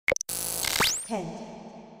10,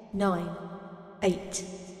 9, 8,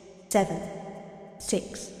 7,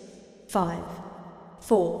 6, 5,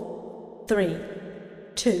 4, 3,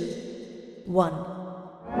 2, 1.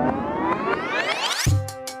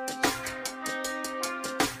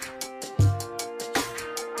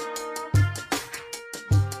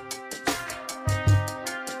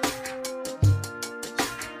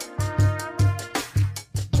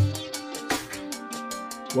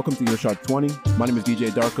 Welcome to Earshot20. My name is DJ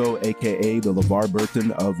Darko, aka the LeVar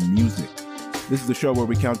Burton of music. This is the show where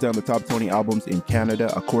we count down the top 20 albums in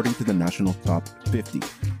Canada according to the National Top 50.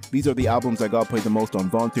 These are the albums that got played the most on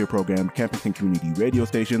volunteer-programmed campus and community radio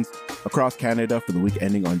stations across Canada for the week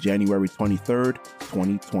ending on January 23rd,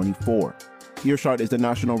 2024. Earshot is a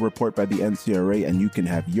national report by the NCRA, and you can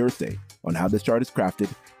have your say on how this chart is crafted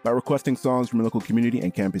by requesting songs from local community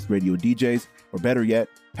and campus radio DJs, or better yet,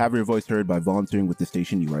 have your voice heard by volunteering with the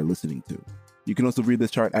station you are listening to. You can also read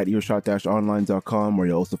this chart at earshot-online.com, where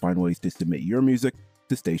you'll also find ways to submit your music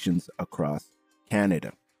to stations across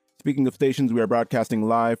Canada. Speaking of stations, we are broadcasting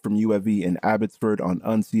live from UFV in Abbotsford on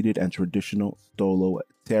unceded and traditional Stolo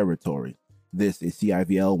territory. This is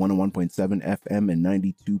CIVL 101.7 FM and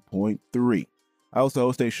 92.3. I also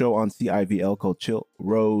host a show on CIVL called Chill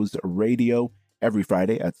Rose Radio every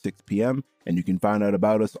Friday at 6 p.m. And you can find out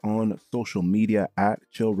about us on social media at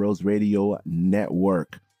Chill Rose Radio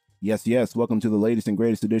Network. Yes, welcome to the latest and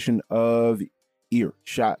greatest edition of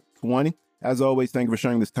Earshot 20. As always, thank you for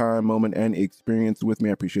sharing this time, moment, and experience with me.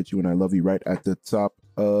 I appreciate you and I love you right at the top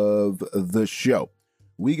of the show.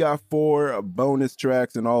 We got 4 bonus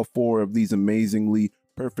tracks, and all 4 of these amazingly,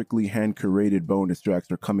 perfectly hand-curated bonus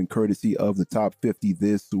tracks are coming courtesy of the top 50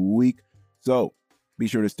 this week. So be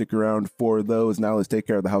sure to stick around for those. Now let's take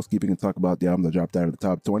care of the housekeeping and talk about the album that dropped out of the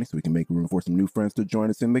top 20 so we can make room for some new friends to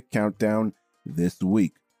join us in the countdown this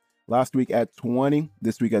week. Last week at 20,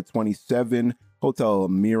 this week at 27, Hotel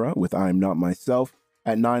Mira with I'm Not Myself.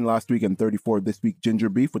 At 9 last week and 34 this week, Ginger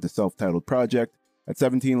Beef with the self-titled project. At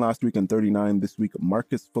 17 last week and 39 this week,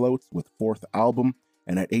 Marcus Floats with 4th album.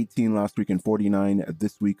 And at 18 last week and 49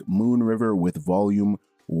 this week, Moon River with Volume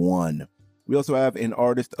 1. We also have an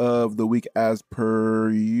Artist of the Week as per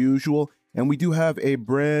usual, and we do have a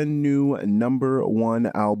brand new number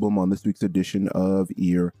 1 album on this week's edition of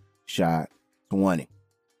Earshot 20.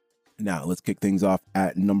 Now, let's kick things off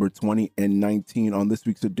at number 20 and 19 on this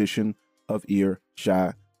week's edition of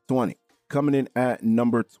Earshot 20. Coming in at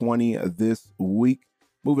number 20 this week,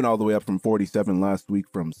 moving all the way up from 47 last week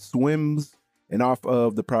from Swims, and off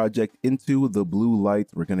of the project Into the Blue Light,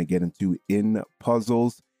 we're going to get into In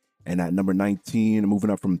Puzzles. And at number 19,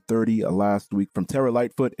 moving up from 30 last week from Tara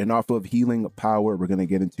Lightfoot, and off of Healing Power, we're going to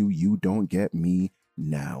get into You Don't Get Me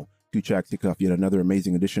Now. 2 tracks to kick off yet another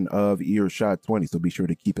amazing edition of Earshot 20, so be sure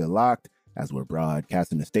to keep it locked as we're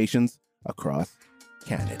broadcasting the stations across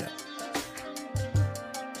Canada.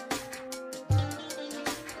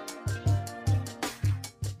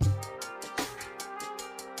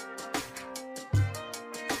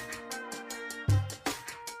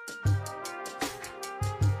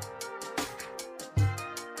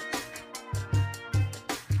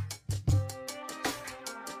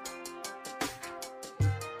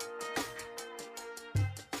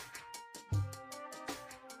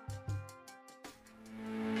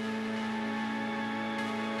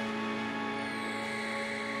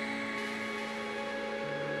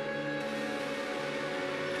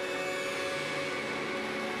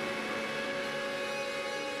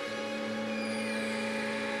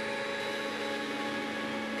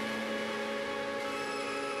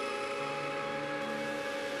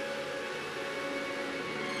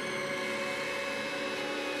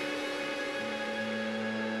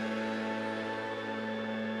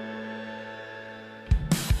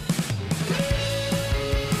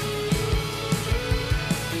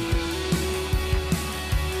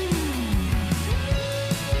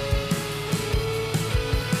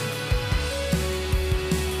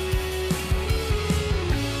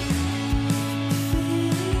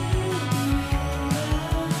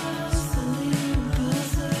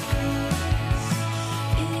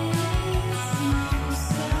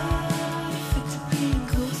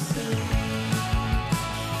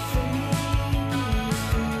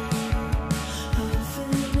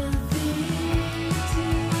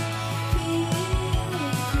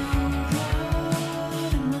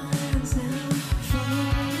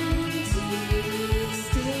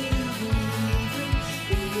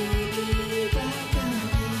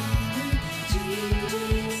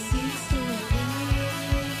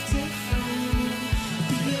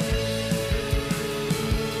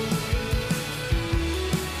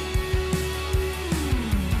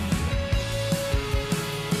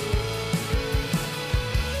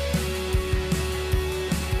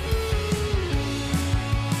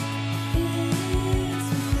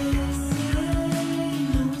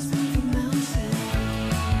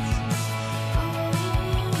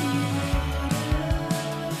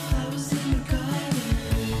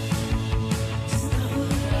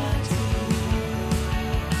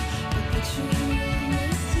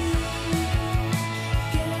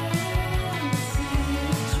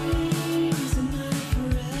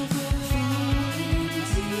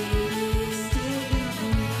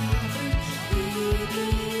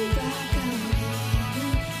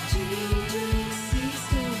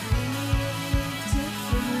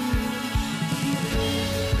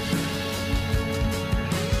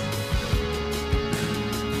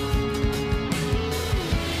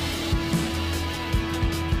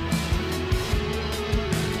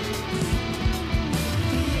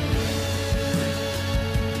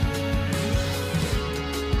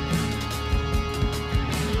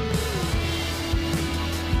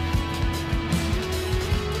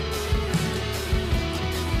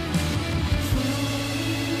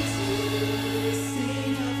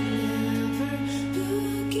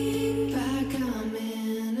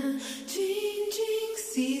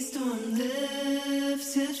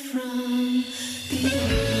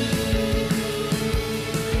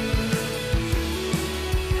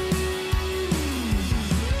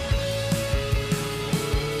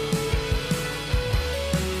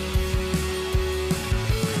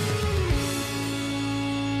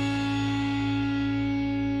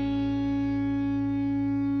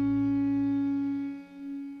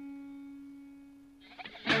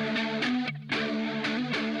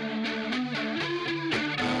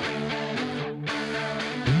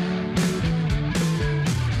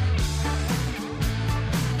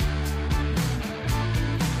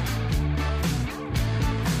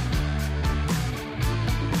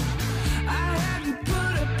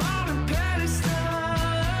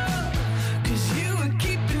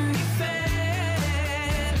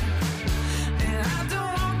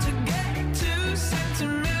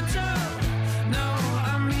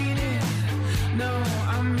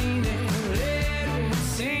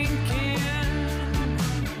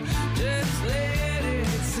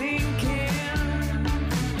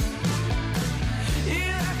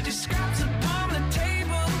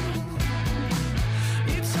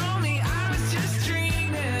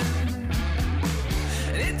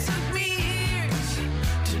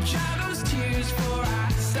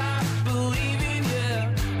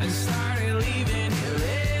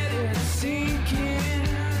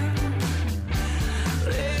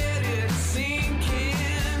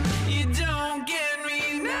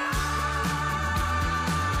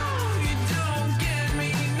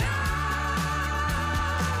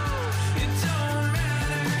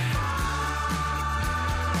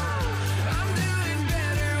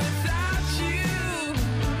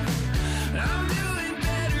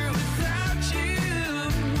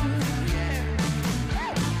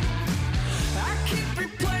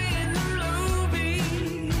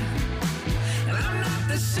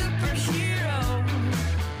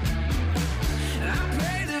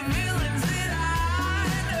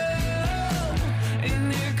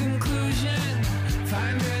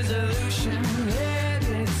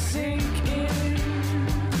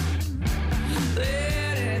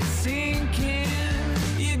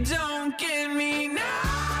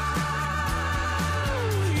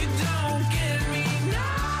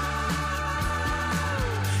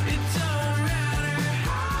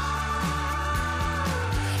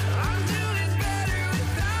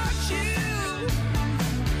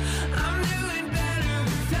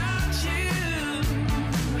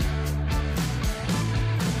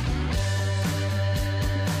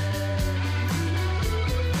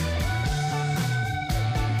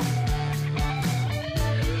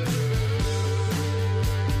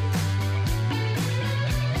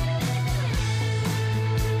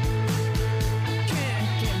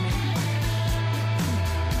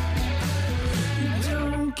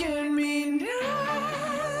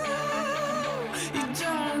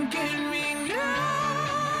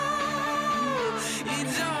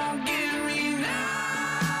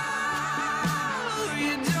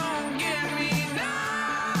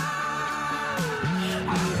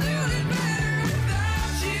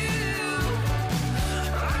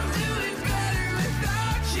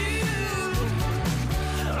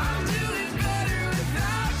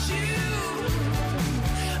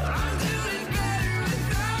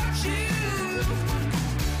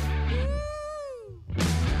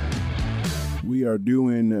 We are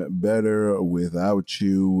doing better without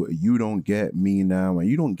you. You don't get me now, and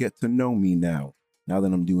you don't get to know me now that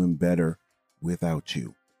I'm doing better without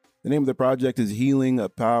you. The name of the project is Healing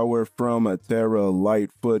Power from Tara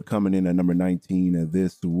Lightfoot, coming in at number 19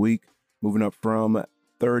 this week, moving up from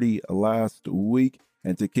 30 last week.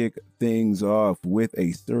 And to kick things off with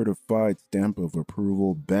a certified stamp of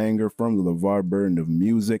approval banger from the LeVar Burton of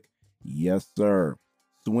music. Yes, sir.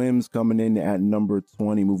 Swims coming in at number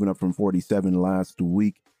 20, moving up from 47 last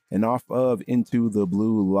week. And off of Into the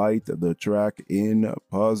Blue Light, the track In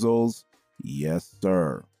Puzzles. Yes,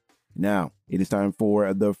 sir. Now, it is time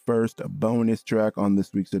for the first bonus track on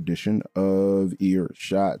this week's edition of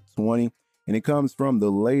Earshot 20. And it comes from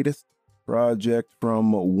the latest project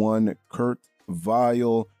from one Kurt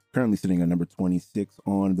Vile, currently sitting at number 26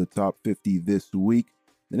 on the top 50 this week.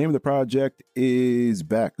 The name of the project is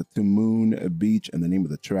Back to Moon Beach, and the name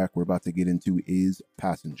of the track we're about to get into is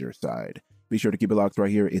Passenger Side. Be sure to keep it locked right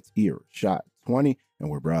here. It's Earshot 20, and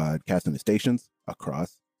we're broadcasting the stations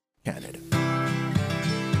across Canada.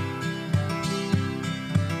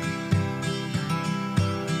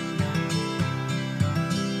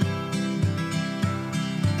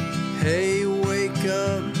 Hey, wake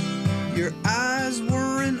up, your eyes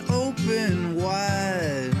weren't open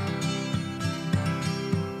wide.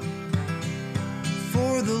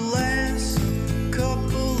 For the last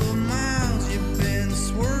couple of miles, you've been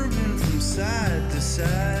swerving from side to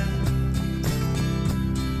side.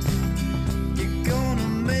 You're gonna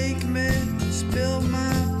make me spill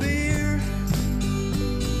my beer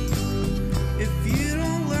if you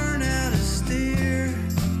don't learn how to steer.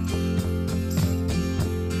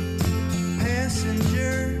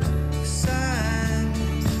 Passenger side,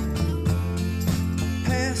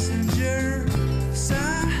 passenger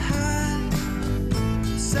side,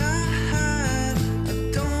 side. I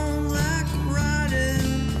don't like riding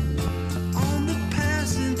on the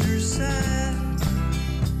passenger side.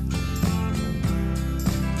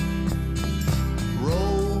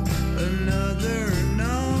 Roll another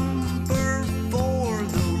number for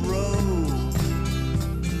the road.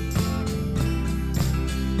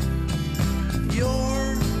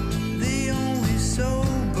 You're the only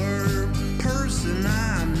sober person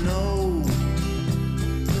I know.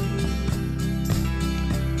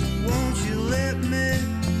 Won't you let me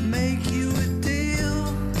make you a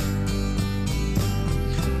deal?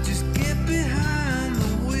 Just get behind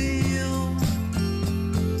the wheel.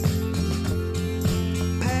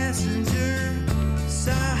 Passenger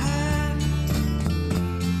side,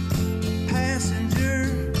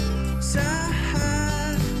 passenger side,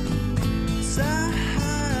 side.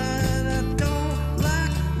 I don't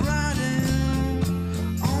like riding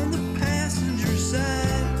on the passenger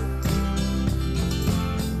side.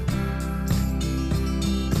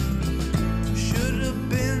 Should have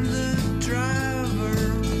been the driver.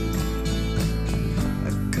 I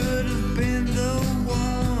could have been the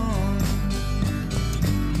one.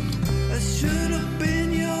 I should have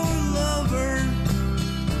been your lover,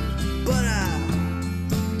 but I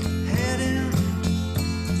hadn't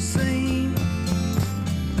seen.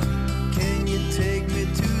 Can you take me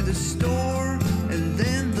to the store and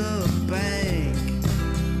then the bank?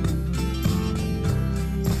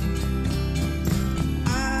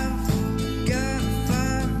 I've got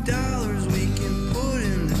 $5 we can put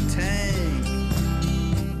in the tank.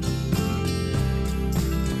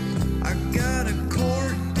 I got a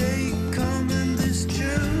court date coming this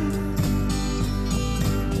June.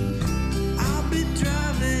 I'll be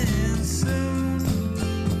driving soon.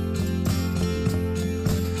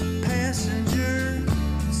 Passenger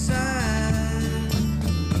side,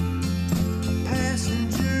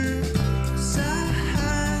 passenger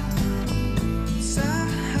side, side.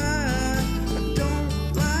 I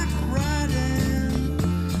don't like riding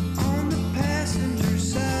on the passenger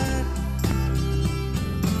side.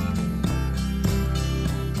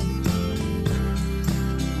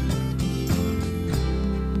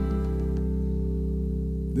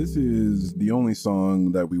 This is the only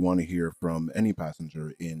song that we want to hear from any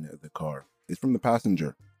passenger in the car. It's from the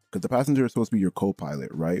passenger, because the passenger is supposed to be your co-pilot,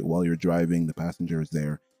 right? While you're driving, the passenger is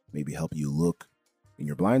there, maybe help you look in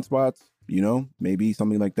your blind spots, maybe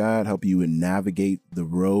something like that, help you navigate the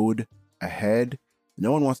road ahead.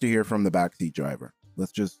 No one wants to hear from the backseat driver.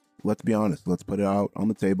 Let's be honest. Let's put it out on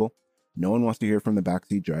the table. No one wants to hear from the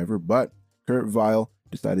backseat driver, but Kurt Vile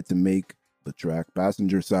decided to make the track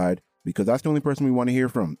Passenger Side because that's the only person we want to hear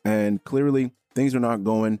from. And clearly, things are not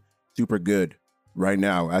going super good right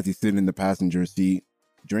now as he's sitting in the passenger seat,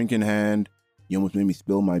 drink in hand. He almost made me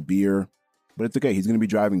spill my beer, but it's okay. He's going to be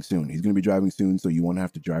driving soon. So you won't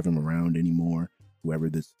have to drive him around anymore. Whoever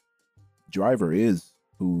this driver is,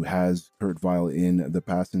 who has Kurt Vile in the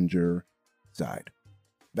passenger side.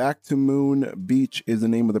 Back to Moon Beach is the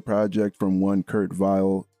name of the project from one Kurt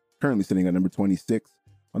Vile, currently sitting at number 26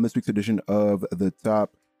 on this week's edition of the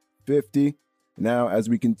Top 50. Now, as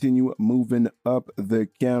we continue moving up the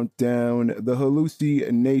countdown, the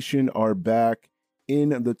Halluci Nation are back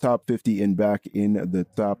in the Top 50 and back in the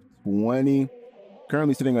Top 20.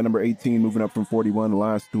 Currently sitting at number 18, moving up from 41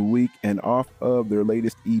 last week, and off of their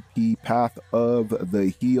latest EP, Path of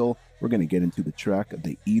the Heel, we're going to get into the track,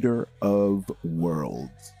 The Eater of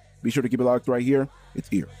Worlds. Be sure to keep it locked right here. It's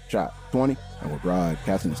Earshot20, and we're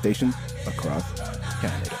broadcasting the stations across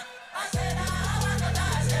Canada.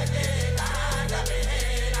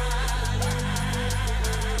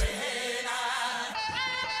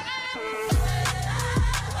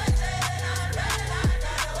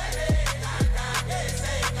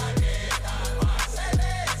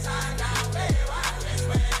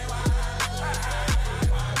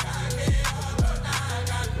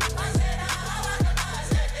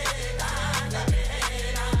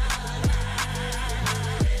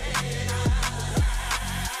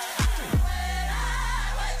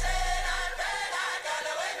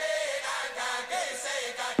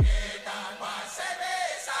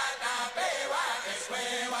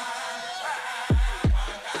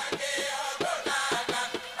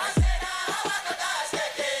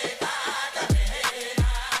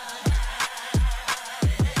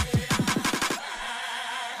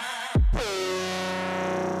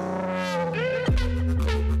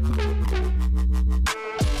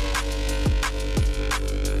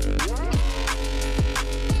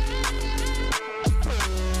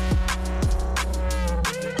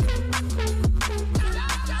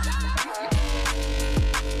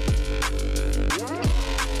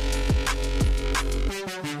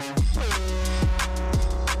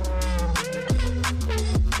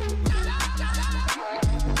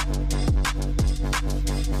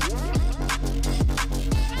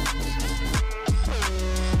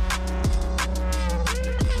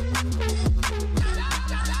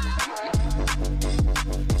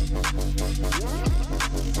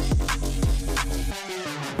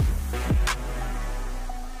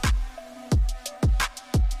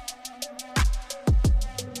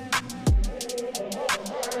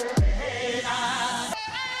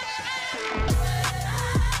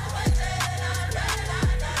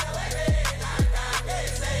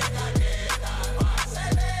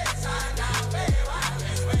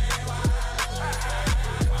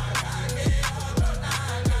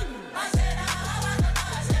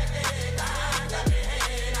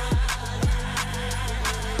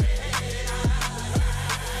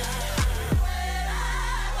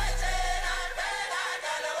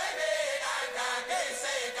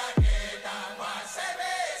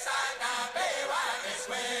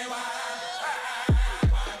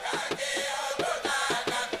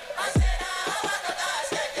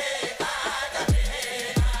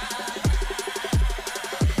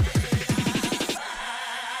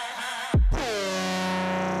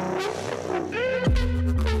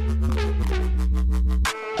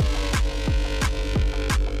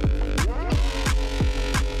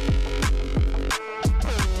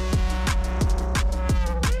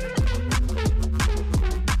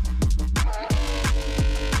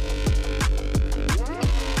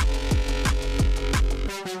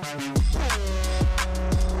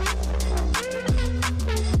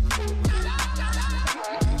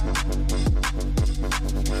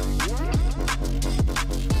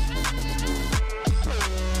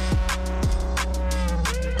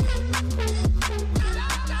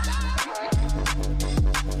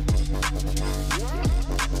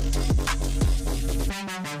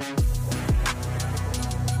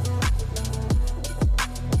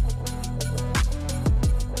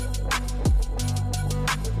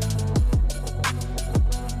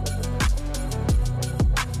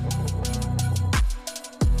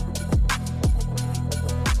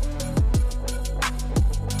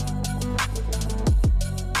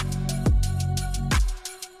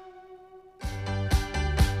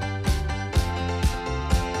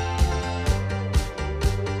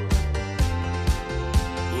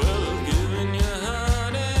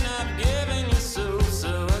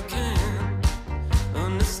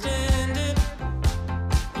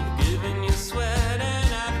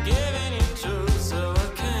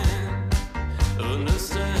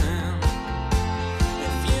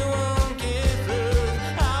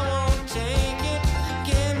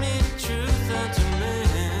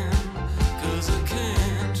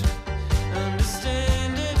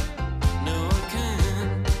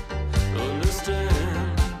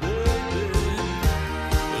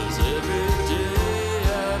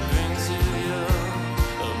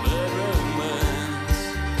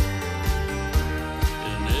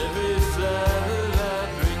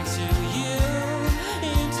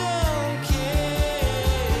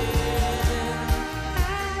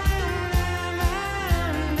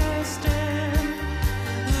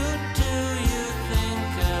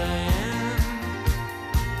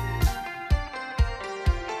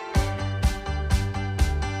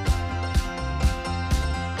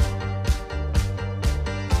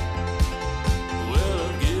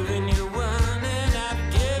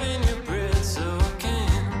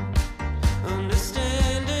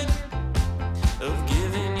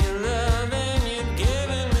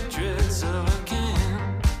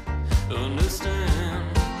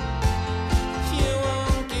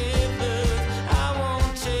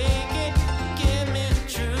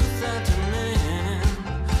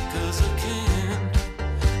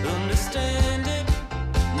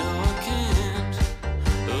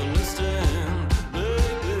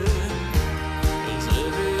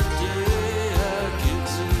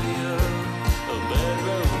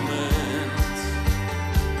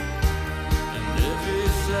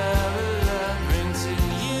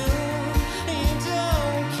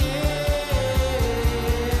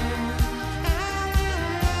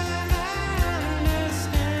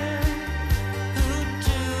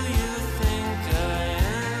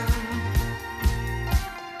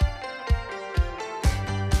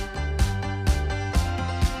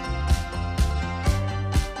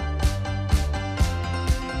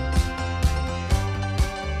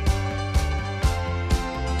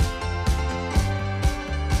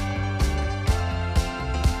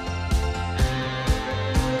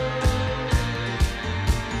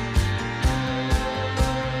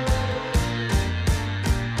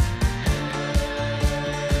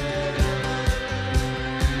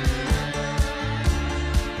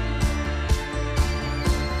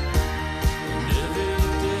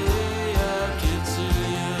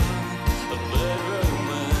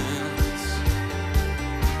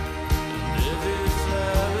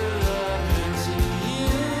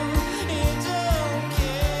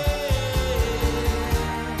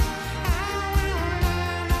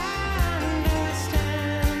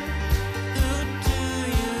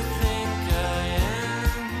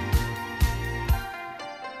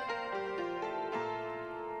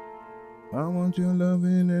 I want your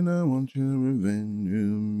loving and I want your revenge.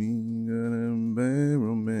 Me good and bad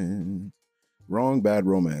romance. Wrong, Bad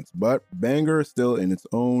Romance, but banger still in its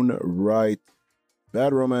own right.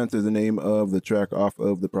 Bad Romance is the name of the track off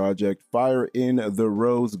of the project Fire in the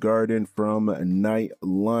Rose Garden from Night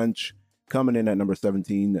Lunch. Coming in at number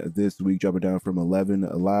 17 this week, dropping down from 11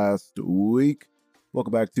 last week.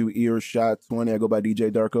 Welcome back to Earshot20. I go by DJ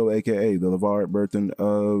Darko, aka the LeVar Burton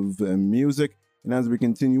of music. And as we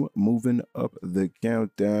continue moving up the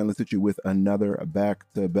countdown, let's hit you with another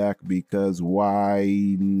back-to-back because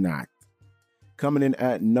why not? Coming in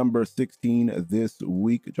at number 16 this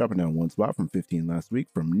week, dropping down one spot from 15 last week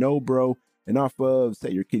from No Bro. And off of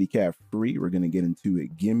Set Your Kitty Cat Free, we're going to get into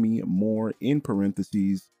it. Gimme More, in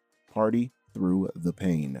parentheses, Party Through the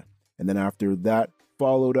Pain. And then after that,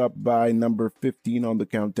 followed up by number 15 on the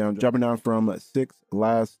countdown, dropping down from 6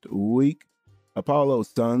 last week. Apollo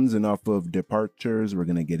Sons, and off of Departures, we're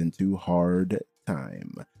going to get into Hard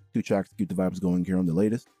Time. 2 tracks to keep the vibes going here on the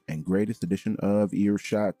latest and greatest edition of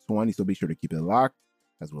Earshot 20, so be sure to keep it locked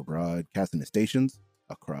as we're broadcasting the stations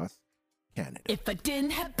across Canada. If I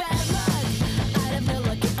didn't have bad luck, I'd have no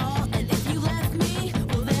luck at all. And if you left me,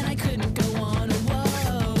 well then I couldn't go on.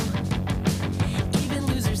 Whoa, even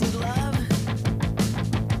losers need love.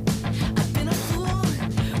 I've been a fool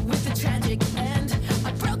with a tragic end.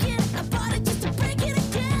 I broke it, I bought it just to break it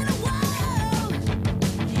again. Whoa,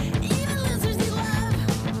 even losers need love.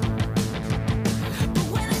 But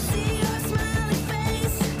when I see your smiling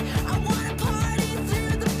face, I wanna party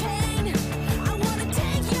through the pain. I wanna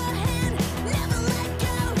take your hand, never let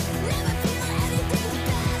go, never feel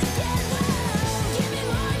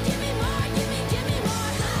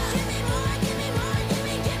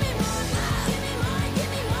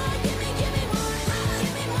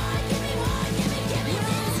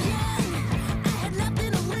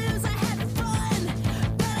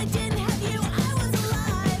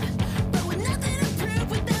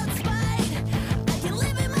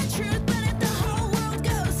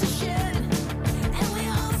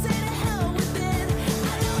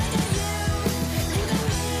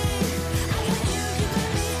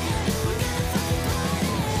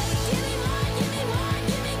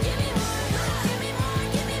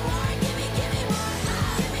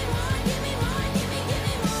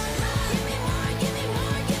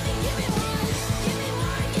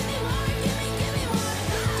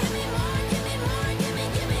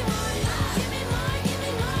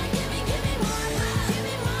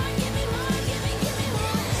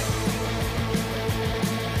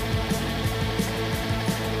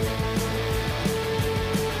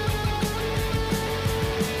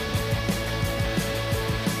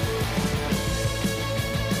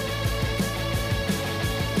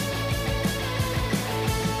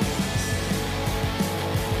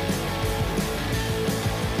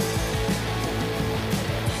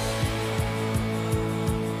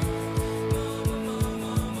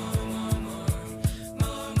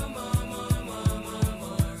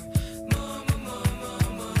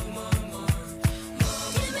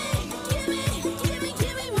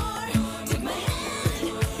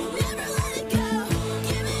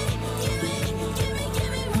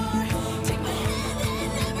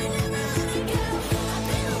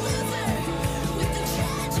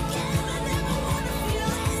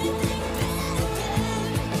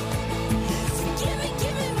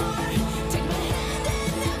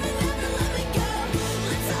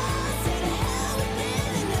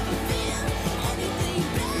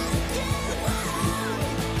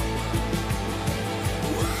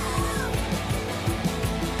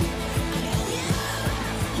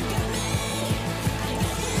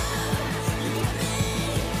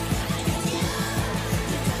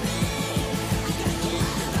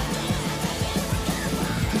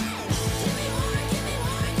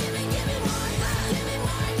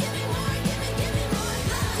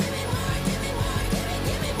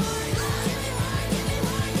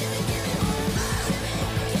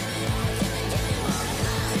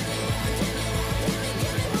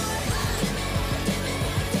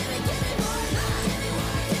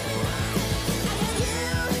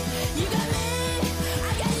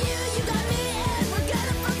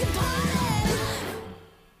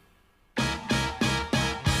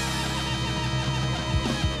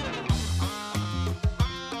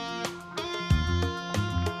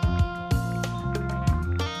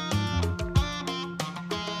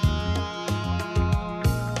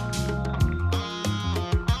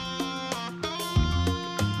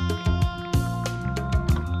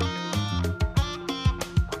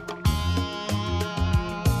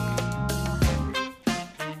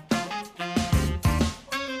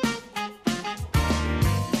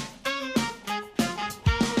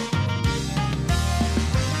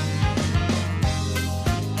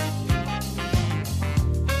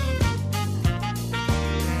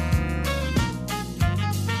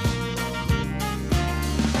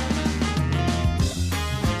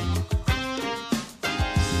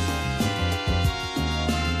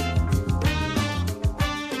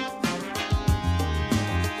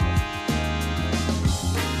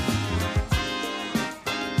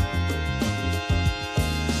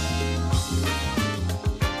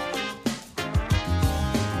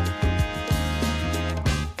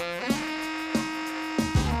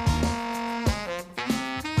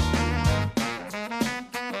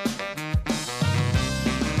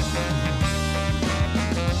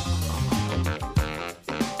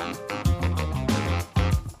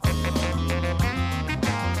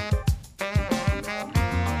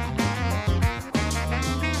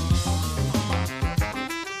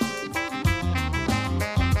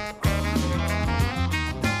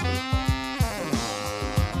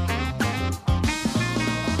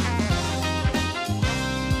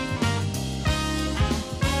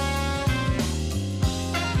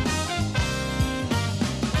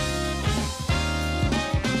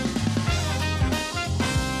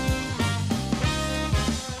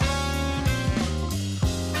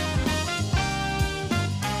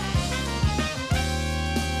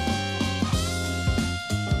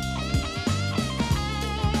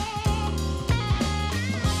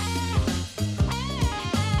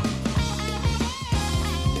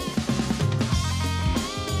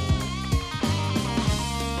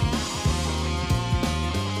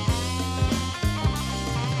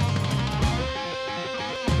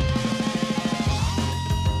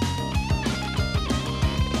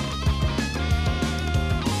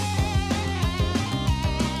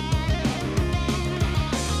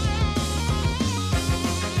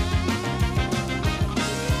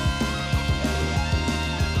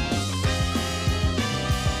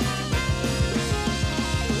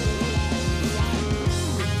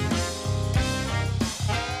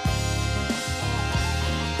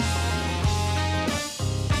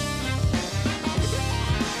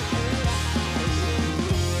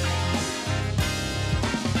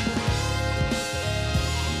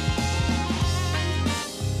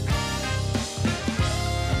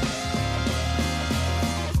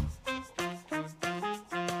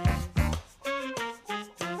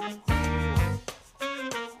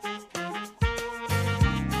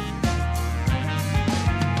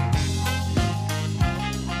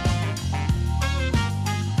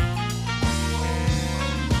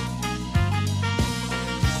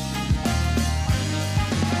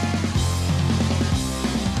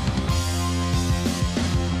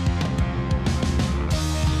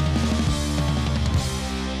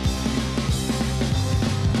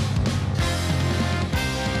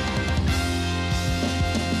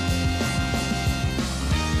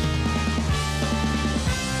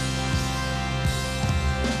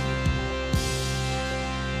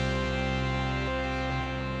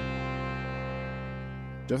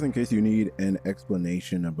Just in case you need an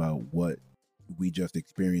explanation about what we just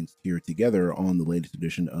experienced here together on the latest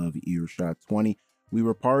edition of Earshot20, we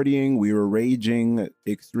were partying, we were raging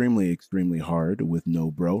extremely, extremely hard with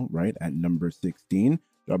No Bro, right, at number 16.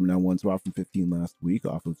 Dropping down one spot from 15 last week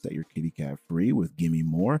off of Set Your Kitty Cat Free with Gimme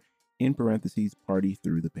More, in parentheses, Party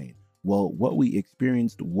Through the Pain. Well, what we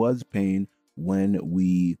experienced was pain when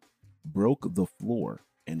we broke the floor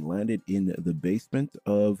and landed in the basement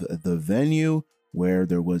of the venue where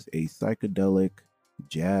there was a psychedelic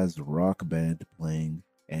jazz rock band playing,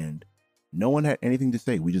 and no one had anything to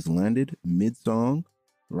say. We just landed mid-song,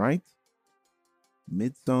 right?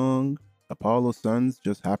 Mid-song, Apollo Suns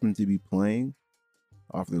just happened to be playing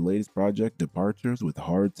off their latest project, Departures, with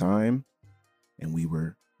Hard Time, and we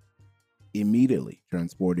were immediately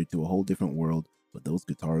transported to a whole different world. But those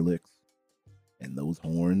guitar licks and those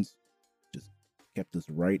horns just kept us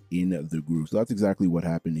right in the groove. So that's exactly what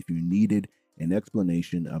happened. If you needed an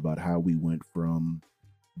explanation about how we went from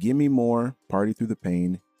Gimme More, Party Through the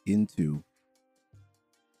Pain, into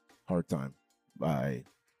Hard Time by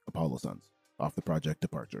Apollo Suns off the project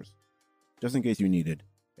Departures, just in case you needed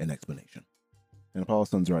an explanation. And Apollo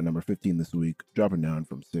Suns are at number 15 this week, dropping down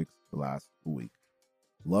from 6th last week.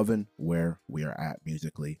 Loving where we are at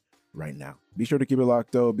musically right now. Be sure to keep it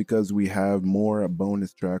locked though, because we have more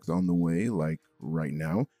bonus tracks on the way, like right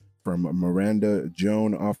now, from Miranda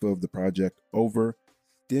Joan off of the project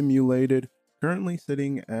Overstimulated, currently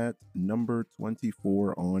sitting at number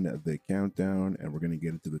 24 on the countdown, and we're going to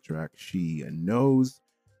get into the track She Knows.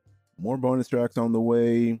 More bonus tracks on the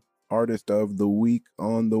way, artist of the week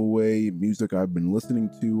on the way, music I've been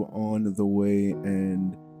listening to on the way,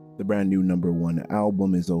 and the brand new #1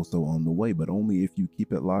 album is also on the way, but only if you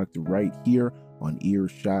keep it locked right here on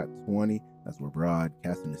Earshot20, as we're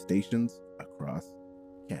broadcasting the stations across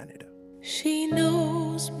Canada. She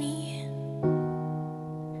knows me.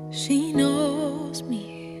 She knows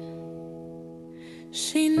me.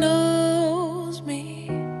 She knows me.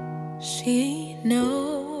 She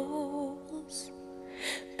knows.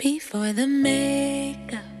 Before the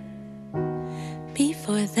makeup,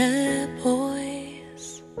 before the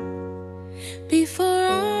boys, before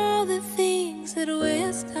all the things that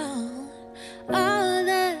we're done, all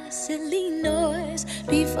the silly noise,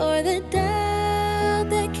 before the doubt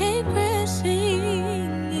that came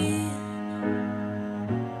crashing in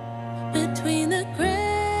between the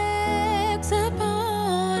cracks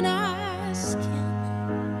upon our skin,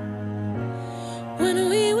 when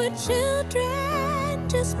we were children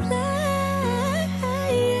just playing.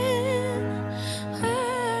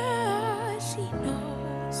 Ah, she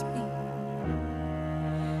knows me.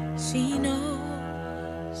 She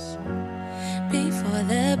knows. Before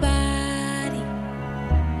the body,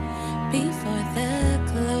 before the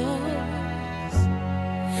clothes,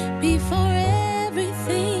 before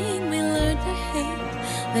everything we learned to hate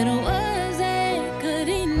that wasn't good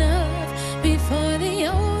enough, before the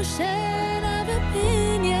ocean of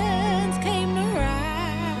opinions came to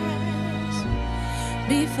rise,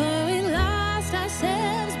 before we lost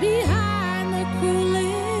ourselves behind the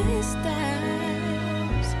cruelest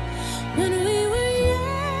stars, when we were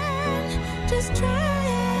young, just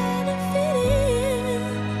trying to fit in.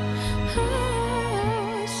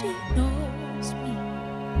 Oh, she knows me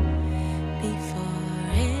before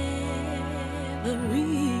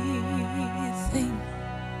everything.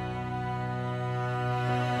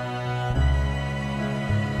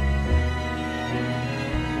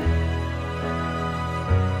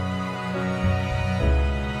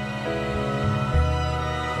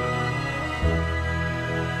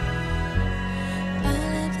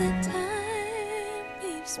 All of the time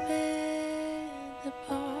we've spent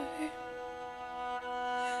apart,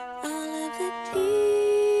 all of the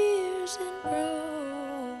tears and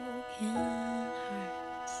broken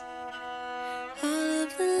hearts, all of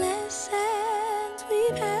the lessons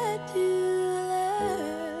we've had to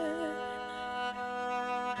learn,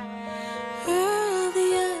 all the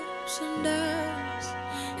ups and downs,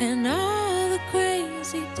 and all the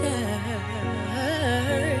crazy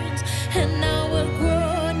turns, and now we're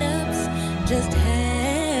grown-ups just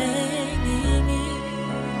hanging in.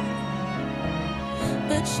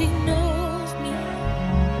 But she knows me.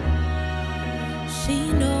 She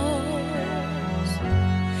knows.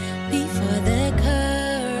 Before the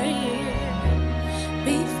career,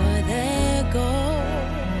 before the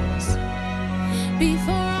goals,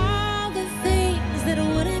 before all the things that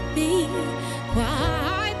wouldn't be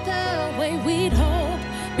quite the way we'd hoped,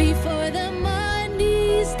 before the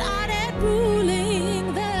money started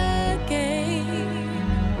ruling the game,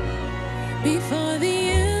 before the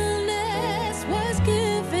illness was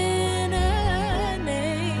given a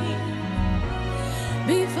name,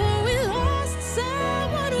 before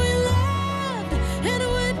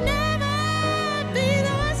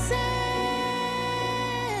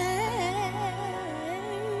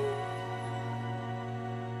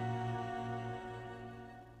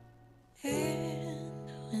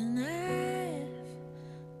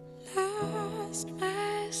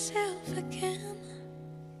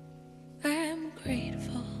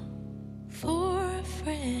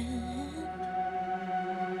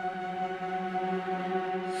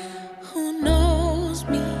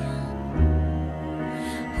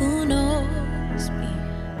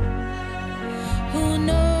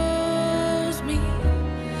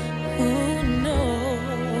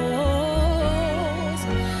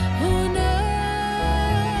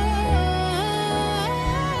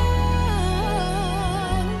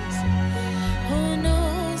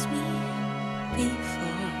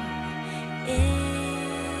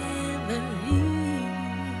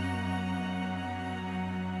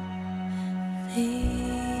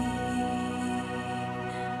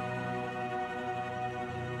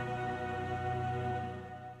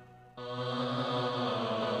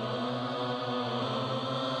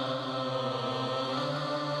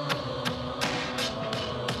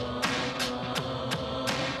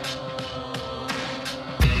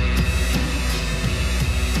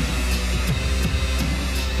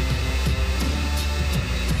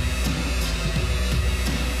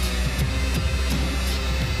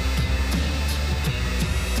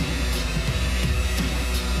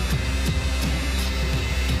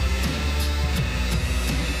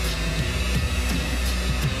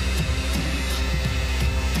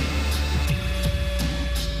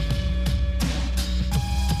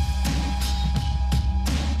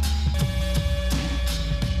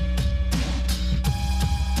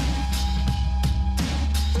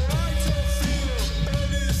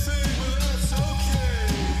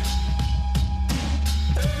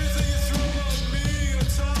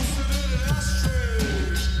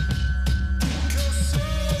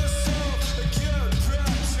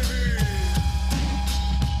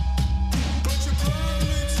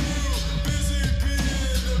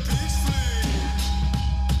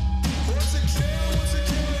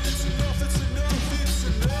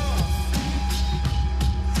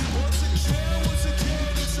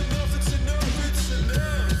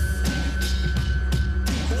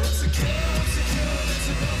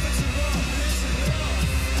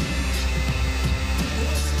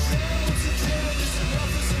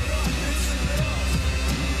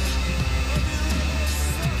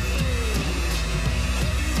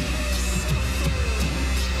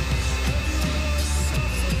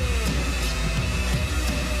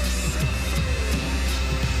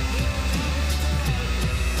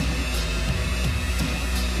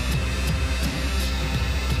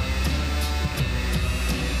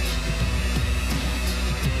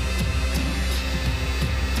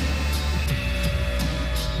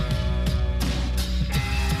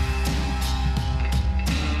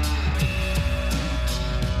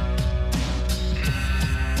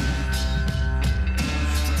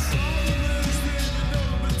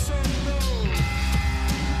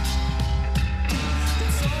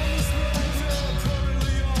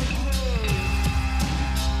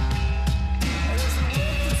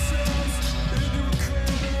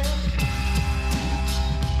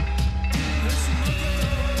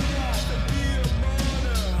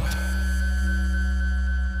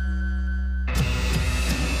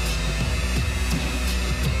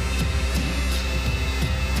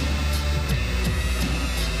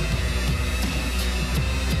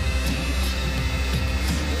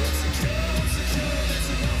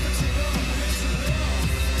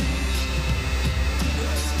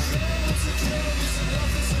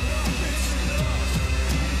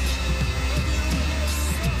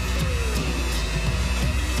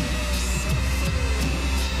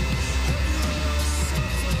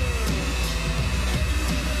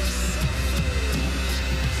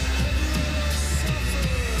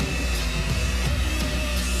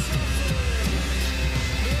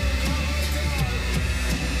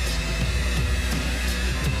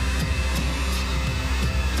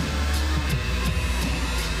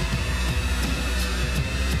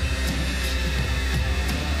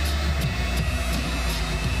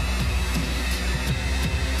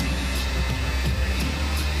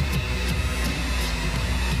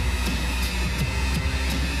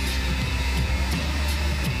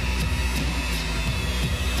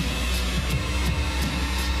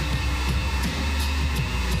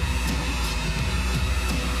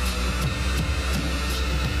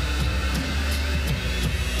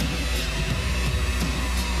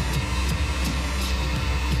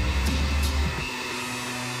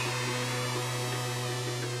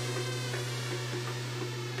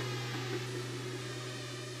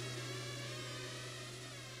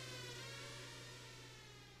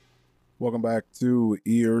Welcome back to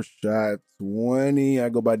Earshot 20. I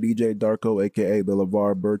go by DJ Darko, aka the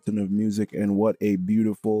LeVar Burton of music, and what a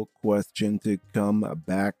beautiful question to come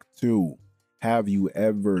back to. Have you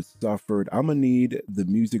ever suffered? I'm gonna need the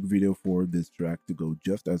music video for this track to go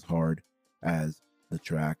just as hard as the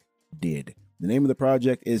track did. The name of the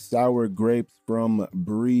project is Sour Grapes from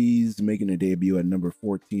Breeze, making a debut at number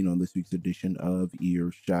 14 on this week's edition of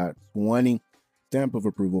Earshot 20. Stamp of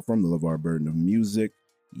approval from the LeVar Burton of music.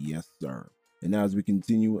 Yes, sir. And now as we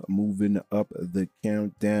continue moving up the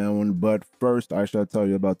countdown, but first I shall tell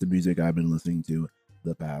you about the music I've been listening to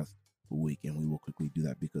the past week, and we will quickly do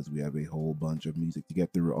that because we have a whole bunch of music to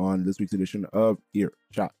get through on this week's edition of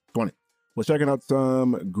Earshot 20. We're checking out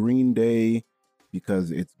some Green Day because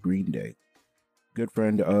it's Green Day. Good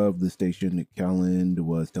friend of the station, Calland,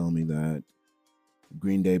 was telling me that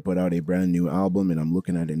Green Day put out a brand new album, and I'm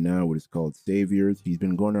looking at it now. What is called Saviors. He's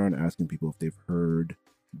been going around asking people if they've heard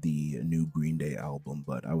the new Green Day album,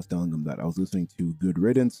 but I was telling him that I was listening to Good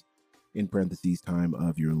Riddance, in parentheses, Time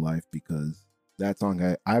of Your Life, because that song,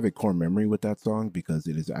 I have a core memory with that song because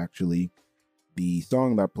it is actually the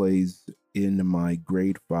song that plays in my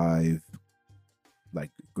grade 5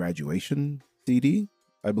 like graduation CD,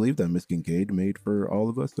 I believe, that Miss Kincaid made for all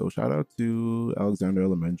of us. So shout out to Alexander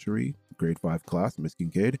Elementary grade 5 class, Miss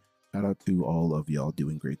Kincaid. Shout out to all of y'all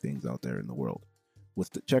doing great things out there in the world. Was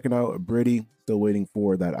checking out Britty, still waiting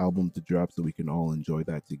for that album to drop so we can all enjoy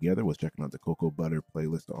that together. Was checking out the Cocoa Butter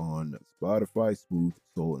playlist on Spotify, smooth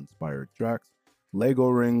soul inspired tracks. Lego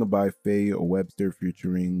Ring by Faye Webster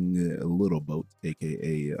featuring Little Boat,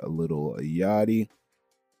 aka Little Yachty.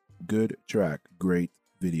 Good track, great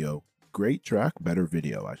video. Great track, better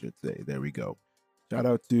video, I should say. There we go. Shout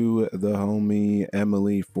out to the homie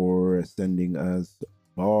Emily for sending us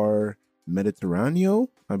Bar Mediterraneo,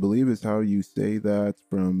 I believe is how you say that,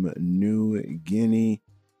 from New Guinea.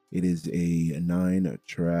 It is a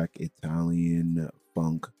 9-track Italian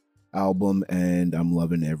funk album, and I'm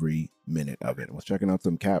loving every minute of it. Was checking out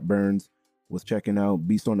some Cat Burns. Was checking out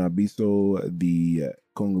Biso na Biso, the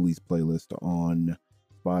Congolese playlist on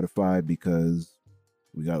Spotify, because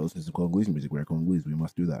we gotta listen to some Congolese music. We're Congolese, we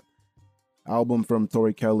must do that. Album from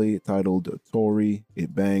Tori Kelly titled Tori.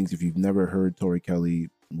 It bangs. If you've never heard Tori Kelly,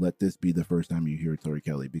 let this be the first time you hear Tori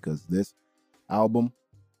Kelly, because this album,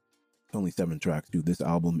 it's only 7 tracks, dude. This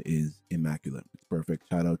album is immaculate. It's perfect.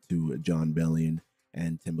 Shout out to John Bellion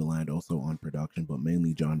and Timbaland also on production, but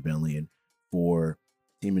mainly John Bellion for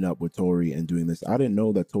teaming up with Tori and doing this. I didn't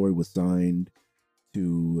know that Tori was signed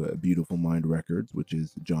to Beautiful Mind Records, which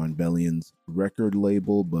is John Bellion's record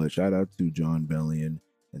label, but shout out to John Bellion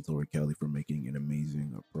and Tori Kelly for making an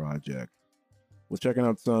amazing project. Was checking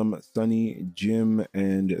out some Sonny Jim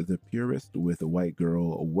and the Purist with A White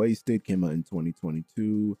Girl Wasted. Came out in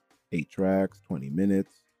 2022. 8 tracks, 20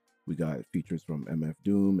 minutes. We got features from MF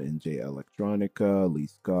Doom and J Electronica, Lee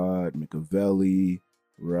Scott, Machiavelli,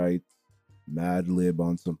 Wright, Madlib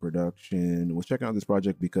on some production. Was checking out this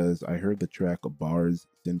project because I heard the track Bars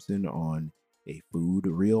Simpson on a food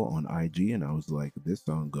reel on IG, and I was like, this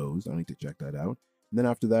song goes. I need to check that out. And then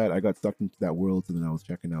after that, I got sucked into that world, so then I was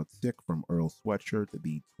checking out Sick from Earl Sweatshirt,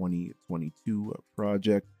 the 2022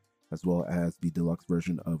 project, as well as the deluxe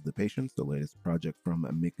version of The Patience, the latest project from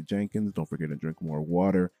Mick Jenkins. Don't forget to drink more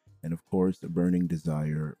water. And of course, Burning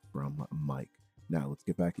Desire from Mike. Now, let's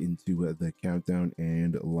get back into the countdown.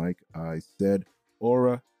 And like I said,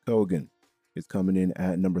 Aura Kogan is coming in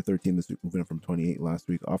at number 13 this week, moving up from 28 last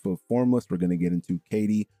week. Off of Formless, we're going to get into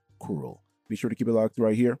Katie Cruel. Be sure to keep it locked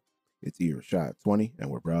right here. It's Earshot 20, and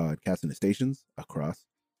we're broadcasting the stations across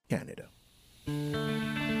Canada.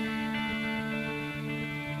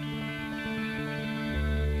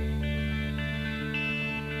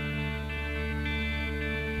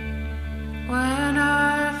 When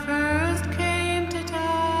I first came to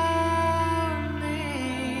town,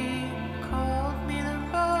 they called me the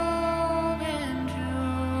Robin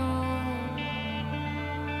Jewel.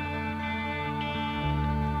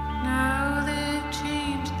 Now they've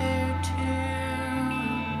changed their tune.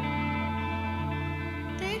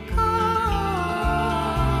 They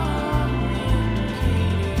call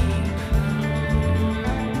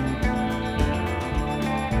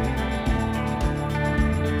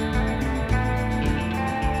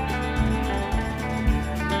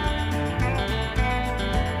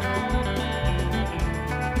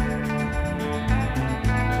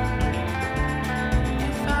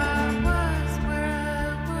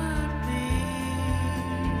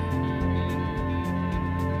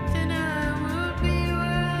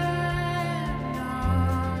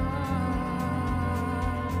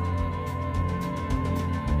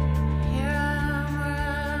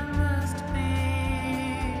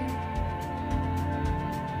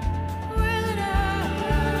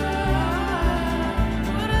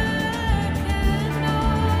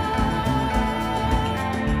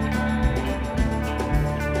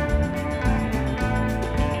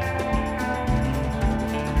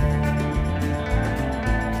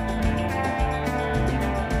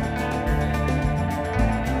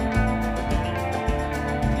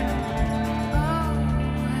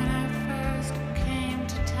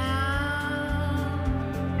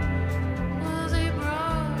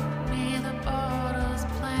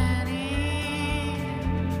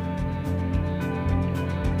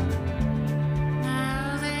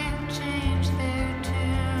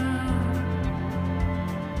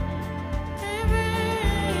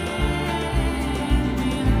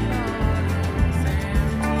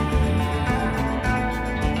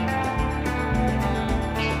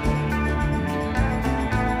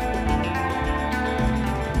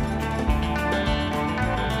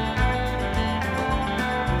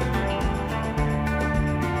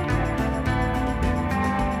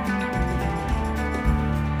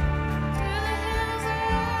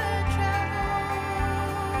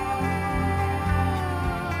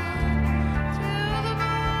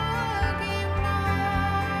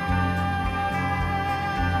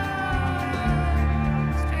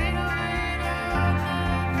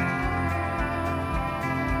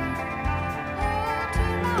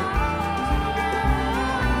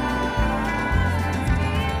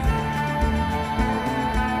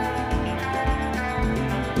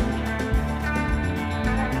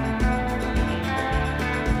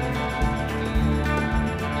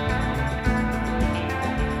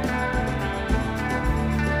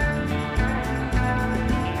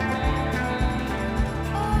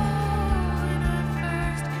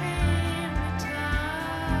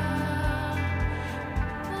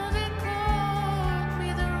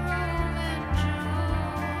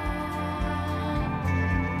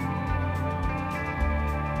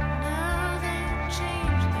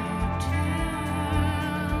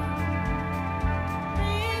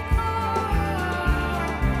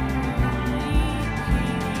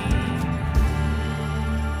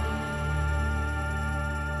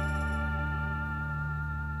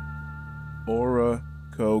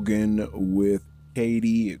Logan with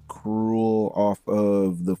Katie Cruel off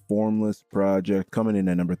of the Formless project, coming in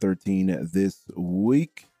at number 13 this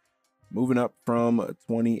week, moving up from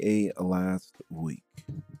 28 last week.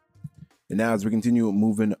 And now as we continue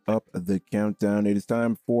moving up the countdown, it is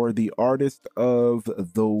time for the artist of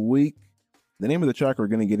the week. The name of the track we're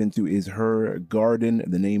going to get into is Her Garden.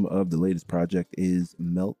 The name of the latest project is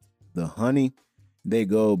Melt the Honey. They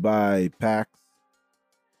go by Pax.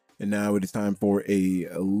 And now it is time for a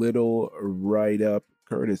little write-up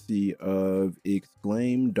courtesy of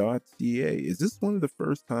exclaim.ca. Is this one of the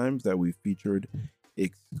first times that we featured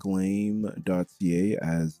exclaim.ca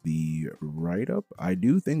as the write-up? I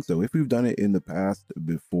do think so. If we've done it in the past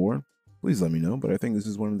before, please let me know. But I think this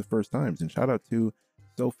is one of the first times. And shout out to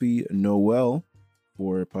Sophie Noel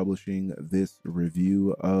for publishing this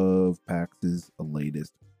review of Pax's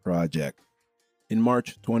latest project. In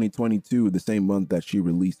March 2022, the same month that she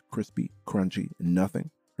released Crispy, Crunchy,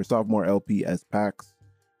 Nothing, her sophomore LP as Pax,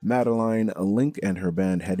 Madeline Link and her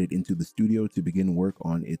band headed into the studio to begin work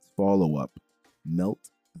on its follow-up. Melt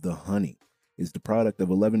the Honey is the product of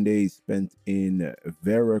 11 days spent in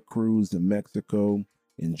Veracruz, Mexico,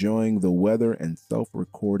 enjoying the weather and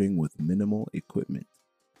self-recording with minimal equipment.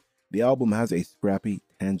 The album has a scrappy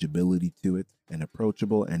tangibility to it, an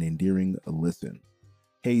approachable and endearing listen.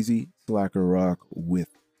 Hazy, slacker rock with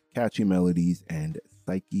catchy melodies and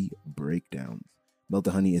psyche breakdowns. Melt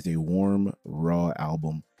the Honey is a warm, raw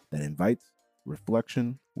album that invites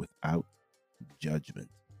reflection without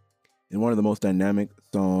judgment. In one of the most dynamic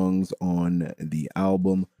songs on the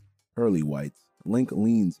album, Pearly Whites, Link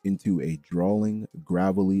leans into a drawling,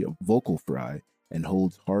 gravelly vocal fry and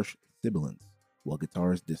holds harsh sibilance, while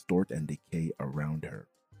guitars distort and decay around her.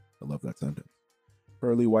 I love that sentence.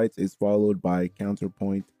 Pearly Whites is followed by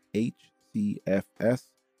counterpoint HCFS,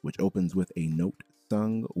 which opens with a note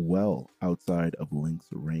sung well outside of Link's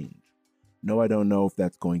range. No, I don't know if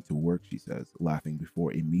that's going to work, she says, laughing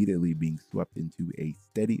before immediately being swept into a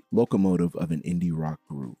steady locomotive of an indie rock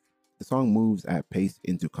groove. The song moves at pace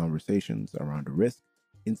into conversations around risk,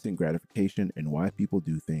 instant gratification, and why people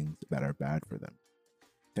do things that are bad for them.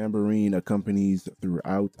 Tambourine accompanies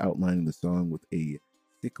throughout, outlining the song with a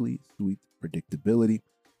sickly sweet predictability,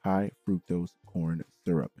 high fructose corn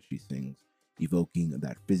syrup, she sings, evoking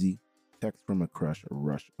that fizzy, text from a crush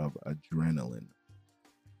rush of adrenaline.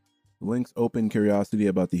 Link's open curiosity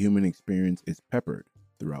about the human experience is peppered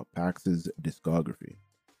throughout Pax's discography.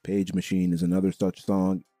 Page Machine is another such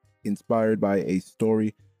song, inspired by a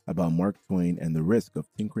story about Mark Twain and the risk of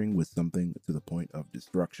tinkering with something to the point of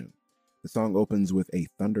destruction. The song opens with a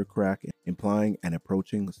thunder crack, implying an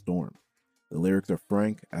approaching storm. The lyrics are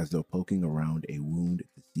frank, as though poking around a wound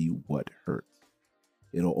to see what hurts.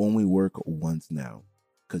 It'll only work once now,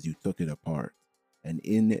 'cause you took it apart. And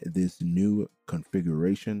in this new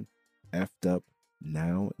configuration, effed up,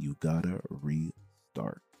 now you gotta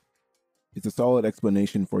restart. It's a solid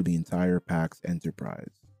explanation for the entire Pax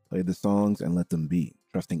enterprise. Play the songs and let them be,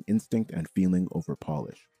 trusting instinct and feeling over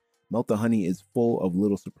polish. Melt the Honey is full of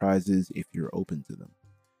little surprises if you're open to them.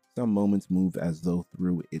 Some moments move as though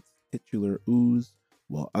through its titular ooze,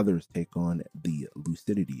 while others take on the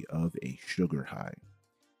lucidity of a sugar high.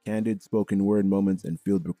 Candid spoken word moments and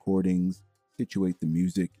field recordings situate the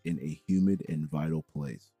music in a humid and vital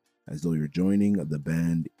place, as though you're joining the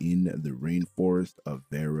band in the rainforest of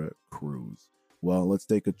Veracruz. Well, let's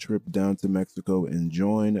take a trip down to Mexico and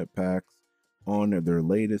join Pax on their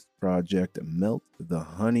latest project, Melt the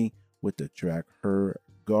Honey, with the track Her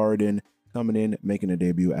Garden, coming in, making a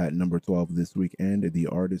debut at number 12 this week, and the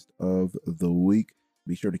artist of the week.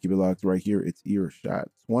 Be sure to keep it locked right here. It's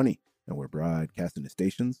Earshot20, and we're broadcasting to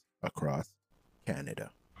stations across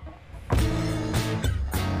Canada.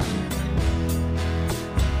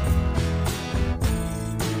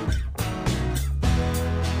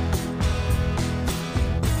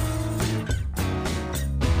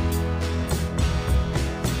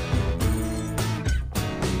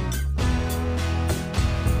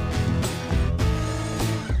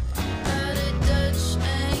 At a Dutch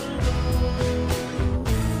angle,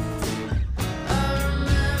 I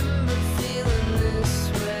remember feeling this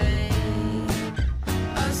way.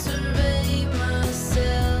 I survey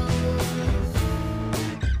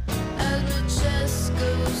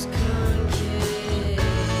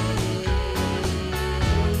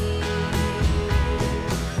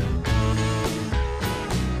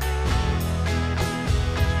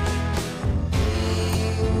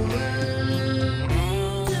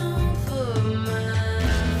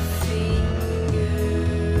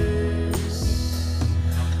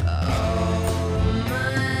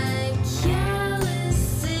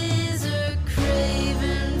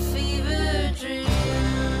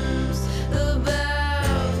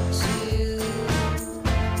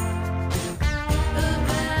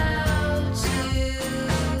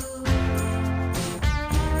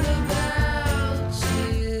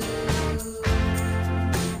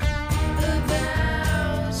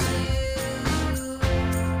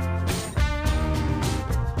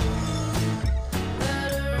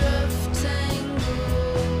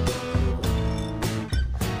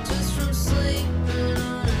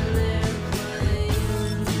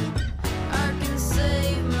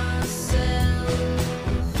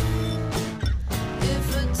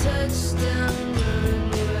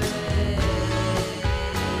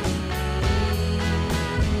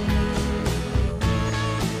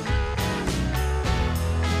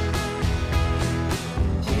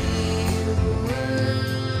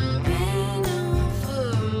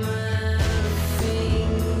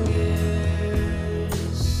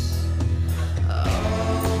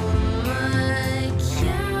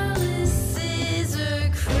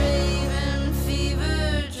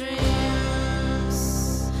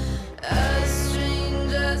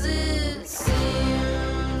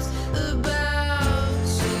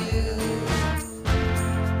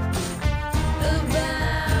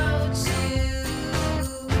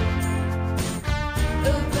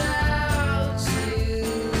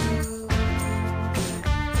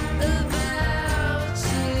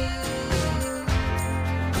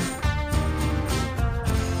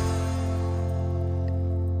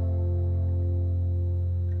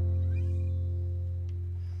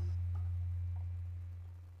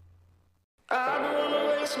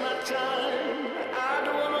time. I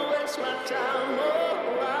don't wanna waste my time.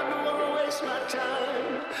 Oh, I don't wanna waste my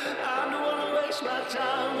time. I don't wanna waste my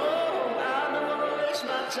time. Oh, I don't wanna waste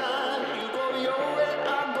my time. You go your way,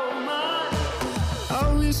 I go mine.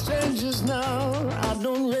 Are we strangers now? I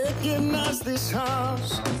don't recognize this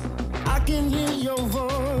house. I can hear your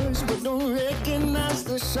voice, but don't recognize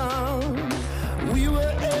the sound. We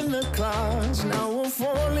were in the clouds, now we're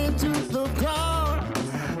falling to the ground.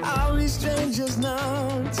 Are we strangers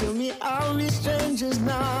now? Tell me, are we strangers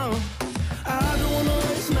now? I don't wanna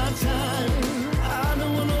waste my time. I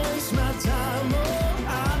don't wanna waste my time. Oh,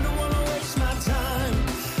 I don't wanna waste my time.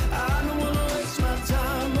 I don't wanna waste my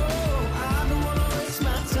time. Oh, I don't wanna waste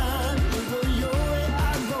my time. You go your way,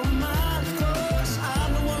 I go mine. 'Cause I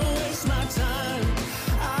don't wanna waste my time.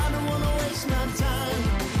 I don't wanna waste my time.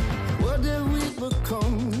 What have we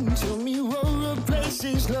become? Tell me what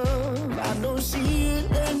replaces love. I don't see it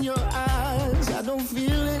in your eyes. I don't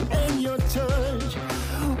feel it in your touch.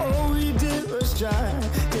 All we did was try.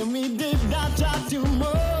 Tell me, did I try too much?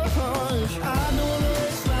 I don't wanna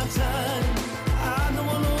waste my time. I don't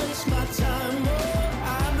wanna waste my time. Oh,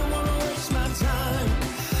 I don't wanna waste my time.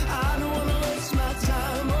 I don't wanna waste my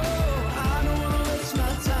time. Oh, I don't wanna waste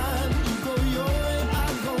my time. You go your way, I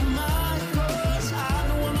go mine. 'Cause I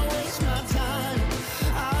don't wanna waste my time.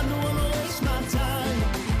 I don't wanna waste my time.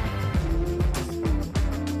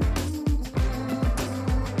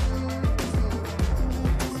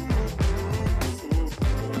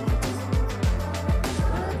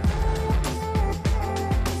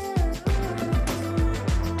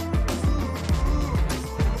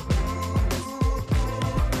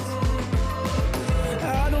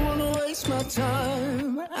 I don't wanna waste my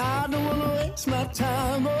time. I don't wanna waste my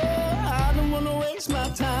time. Oh, I don't wanna waste my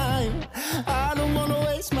time. I don't wanna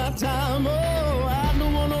waste my time. Oh, I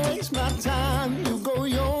don't wanna waste my time. You go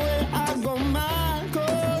your way, I go mine.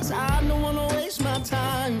 'Cause I don't wanna waste my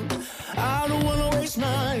time. I don't wanna waste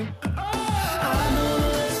mine. I don't wanna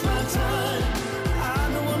waste my time. I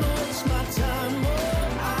don't wanna waste my time. Oh,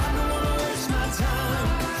 I don't wanna waste my time.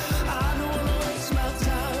 I don't wanna waste my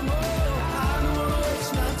time. Oh, I don't wanna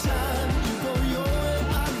waste my time. You go your way,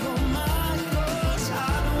 I go mine. 'Cause I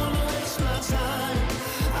don't wanna waste my time.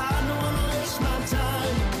 I don't wanna waste my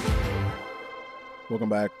time. Welcome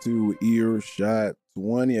back to Earshot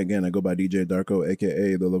 20. Again, I go by DJ Darko,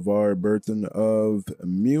 aka the LeVar Burton of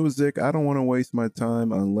music. I don't want to waste my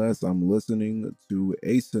time unless I'm listening to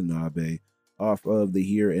Asanabe off of the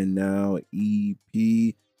Here and Now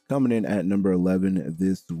EP, coming in at number 11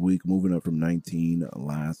 this week, moving up from 19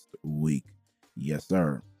 last week. Yes,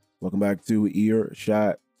 sir. Welcome back to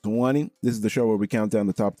Earshot 20. This is the show where we count down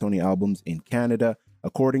the top 20 albums in Canada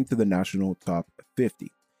according to the National Top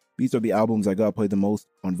 50. These are the albums I got played the most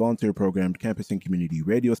on volunteer-programmed campus and community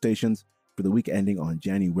radio stations for the week ending on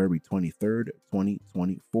January 23rd,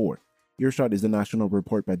 2024. Earshot is a national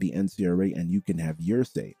report by the NCRA, and you can have your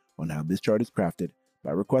say on how this chart is crafted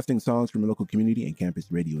by requesting songs from your local community and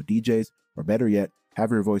campus radio DJs, or better yet,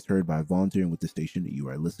 have your voice heard by volunteering with the station that you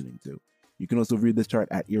are listening to. You can also read this chart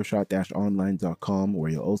at earshot-online.com,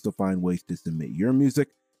 where you'll also find ways to submit your music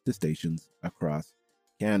to stations across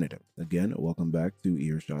Canada. Again, welcome back to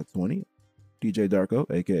Earshot 20. DJ Darko,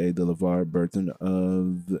 aka the LeVar Burton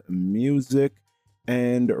of music.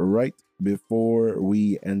 And right before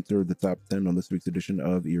we enter the top 10 on this week's edition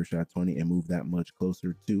of Earshot 20 and move that much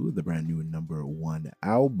closer to the brand new number 1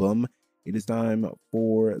 album, it is time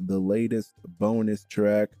for the latest bonus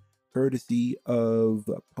track, courtesy of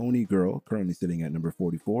Pony Girl, currently sitting at number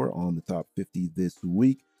 44 on the top 50 this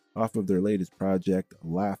week. Off of their latest project,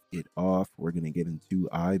 Laugh It Off, we're going to get into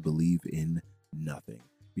I Believe in Nothing.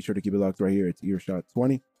 Be sure to keep it locked right here. It's Earshot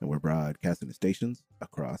 20, and we're broadcasting to stations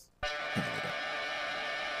across Canada.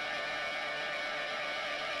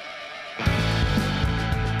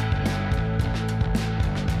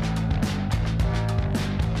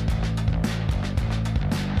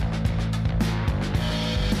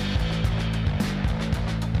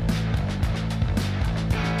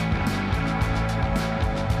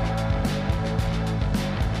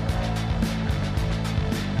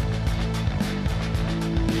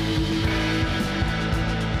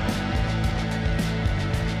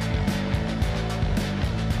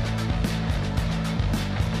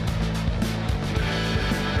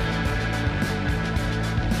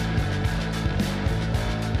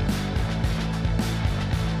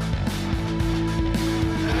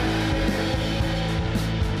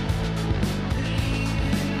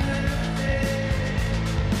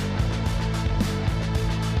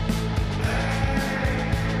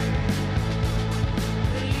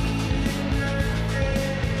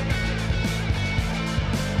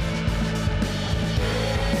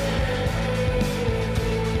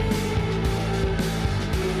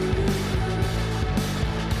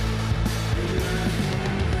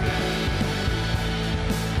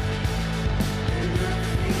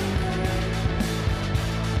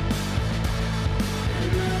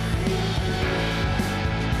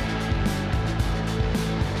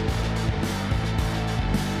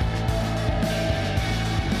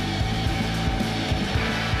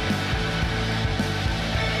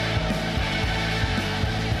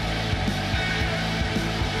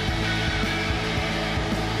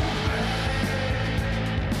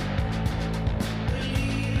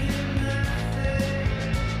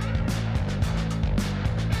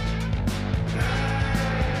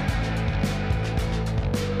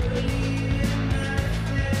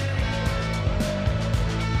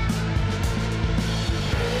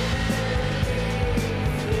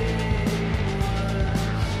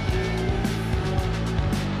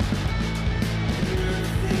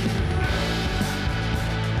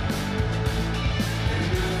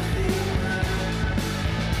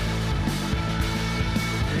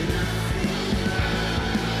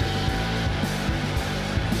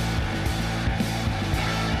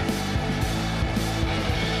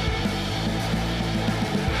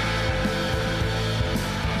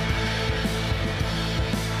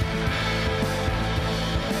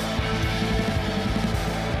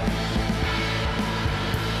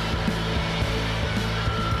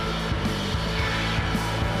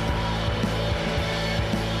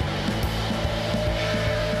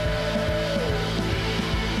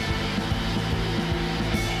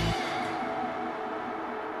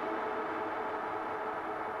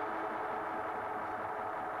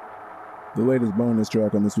 The latest bonus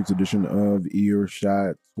track on this week's edition of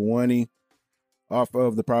Earshot 20. Off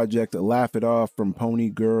of the project Laugh It Off from Pony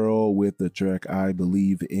Girl with the track I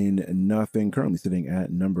Believe in Nothing, currently sitting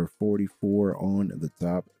at number 44 on the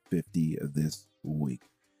top 50 this week.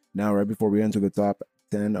 Now, right before we enter the top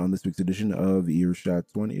 10 on this week's edition of Earshot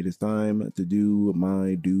 20, it is time to do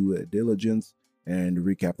my due diligence and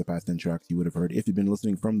recap the past 10 tracks you would have heard if you've been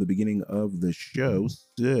listening from the beginning of the show.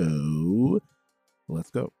 So, let's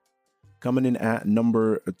go. Coming in at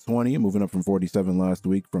number 20, moving up from 47 last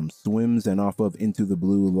week from Swims, and off of Into the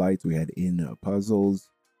Blue Lights, we had In Puzzles.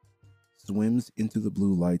 Swims, Into the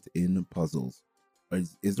Blue Lights, In Puzzles.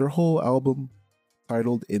 Is their whole album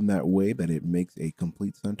titled in that way that it makes a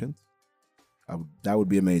complete sentence? That would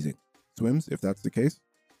be amazing. Swims, if that's the case,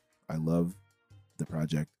 I love the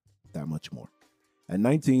project that much more. At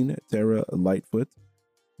 19, Tara Lightfoot,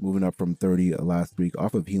 moving up from 30 last week.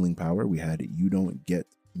 Off of Healing Power, we had You Don't Get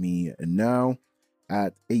Me Now.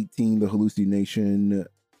 At 18, The Hallucination,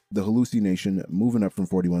 moving up from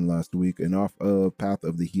 41 last week. And off of Path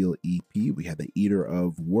of the Heel EP, we had The Eater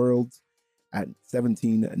of Worlds. At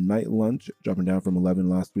 17, Night Lunch, dropping down from 11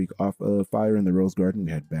 last week. Off of Fire in the Rose Garden,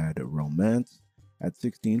 we had Bad Romance. At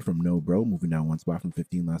 16, from No Bro, moving down one spot from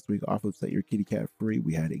 15 last week. Off of Set Your Kitty Cat Free,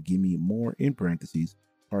 we had Gimme More, in parentheses,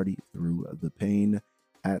 Party Through the Pain.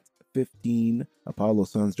 At 15, Apollo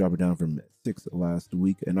Suns, dropping down from 6 last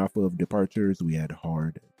week. And off of Departures, we had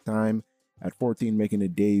Hard Time. At 14, making a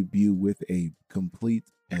debut with a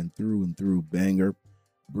complete and through banger,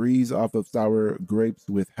 Breeze, off of Sour Grapes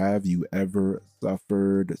with Have You Ever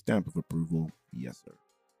Suffered? Stamp of approval, yes sir.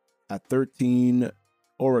 At 13,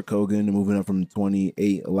 Aura Kogan, moving up from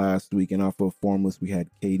 28 last week. And off of Formless, we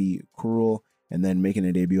had Katie Cruel. And then making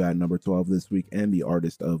a debut at number 12 this week, and the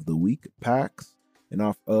Artist of the Week, Pax. And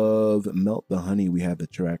off of Melt the Honey, we had the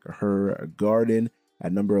track Her Garden.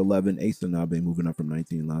 At number 11, Asanabe, moving up from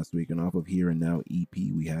 19 last week. And off of Here and Now EP,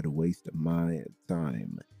 we had Waste My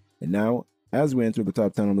Time. And now, as we enter the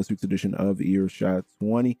top 10 on this week's edition of Earshot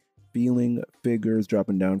 20, Feeling Figures,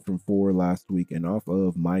 dropping down from 4 last week. And off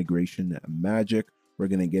of Migration Magic, we're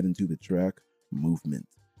going to get into the track Movement.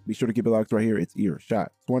 Be sure to keep it locked right here. It's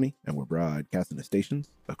Earshot 20, and we're broadcasting the stations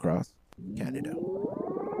across Canada.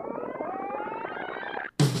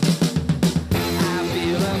 I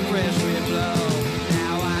feel a fresh wind blow.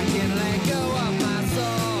 Now I can let go of my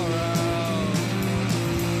sorrow.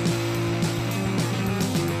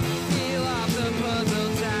 Peel off the puzzle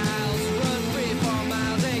tiles, run free for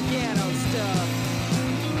miles and get unstuck.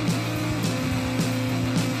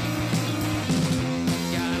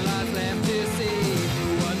 Got lots left to see.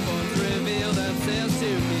 What forms reveal themselves to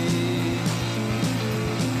me.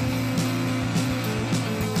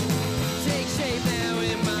 Take shape now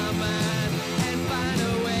in my mind and find a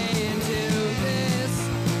way into this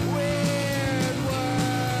weird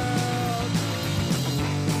world.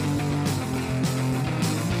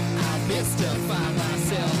 I mystify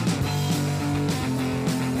myself.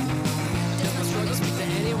 Does my struggle speak to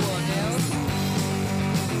anyone else?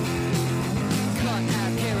 Cut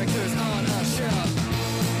out characters on a shelf.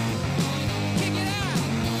 Kick it out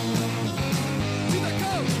to the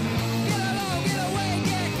coast. Get along, get away,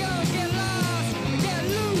 get gone, get lost, get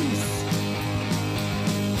loose.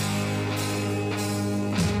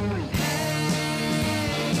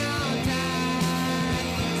 Hang on tight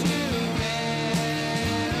to paradise until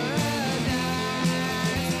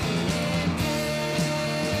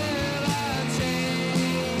a change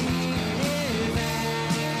is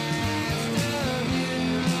asked of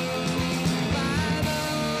you by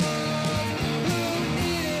those who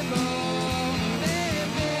need it more than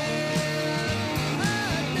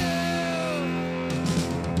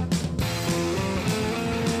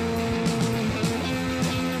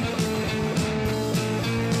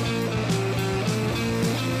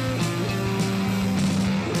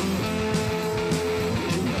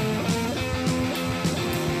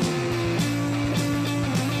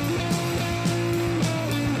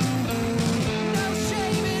no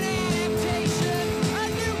shame in adaptation, a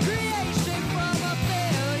new creation from a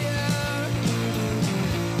failure.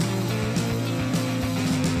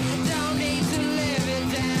 Don't need to live it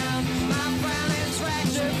down. My frown is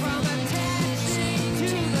fractured from attaching to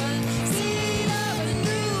the seed of a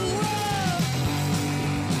new world.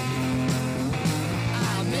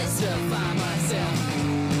 I'll mystify myself.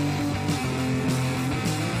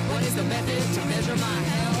 What is the method to measure my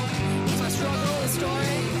health? Is my struggle a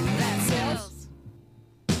story that sells?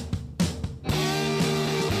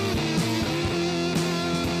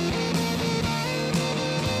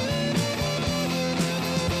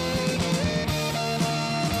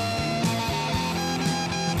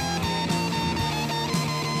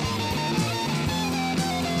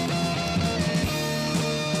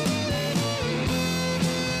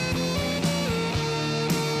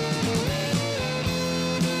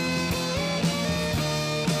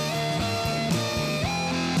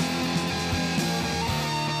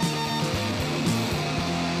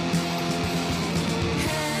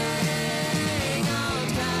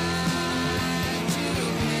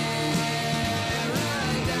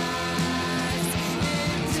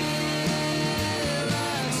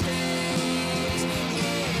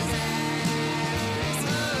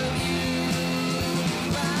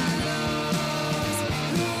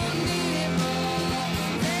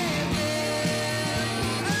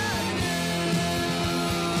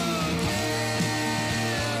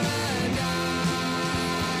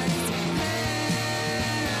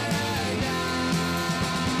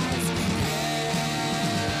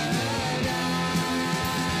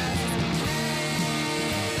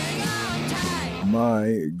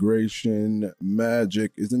 Migration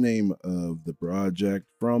Magic is the name of the project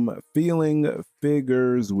from Feeling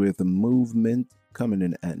Figures with Movement, coming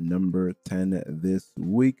in at number 10 this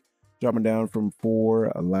week, dropping down from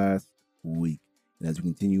 4 last week. And as we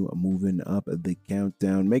continue moving up the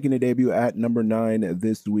countdown, making a debut at number 9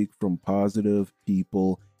 this week from Positive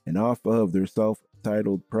People, and off of their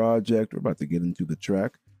self-titled project, we're about to get into the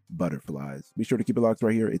track Butterflies. Be sure to keep it locked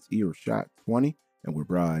right here. It's Earshot20, and we're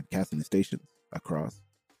broadcasting the stations across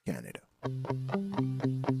Canada.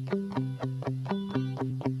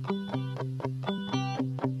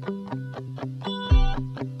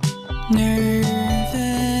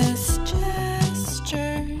 Nervous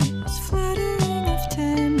gestures, fluttering of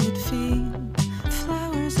timid feet,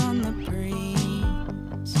 flowers on the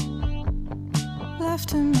breeze, left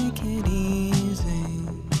to make it easy.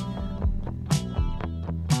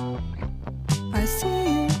 I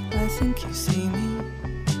see you, I think you see me,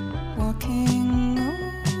 walking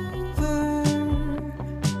over.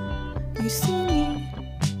 You see me,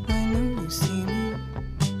 I know you see me.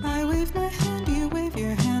 I wave my hand, you wave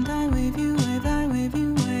your hand, I wave you wave, I wave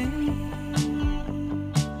you wave.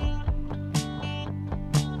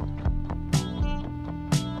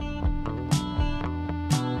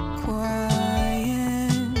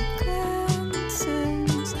 Quiet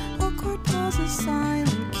glances, awkward pauses,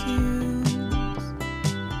 silent cues,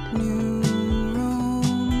 new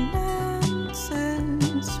romances,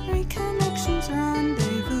 reconnections,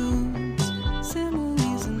 rendezvous,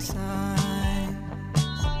 similes and sighs,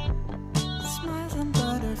 smiles and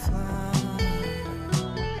butterflies,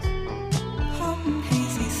 hot and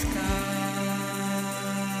hazy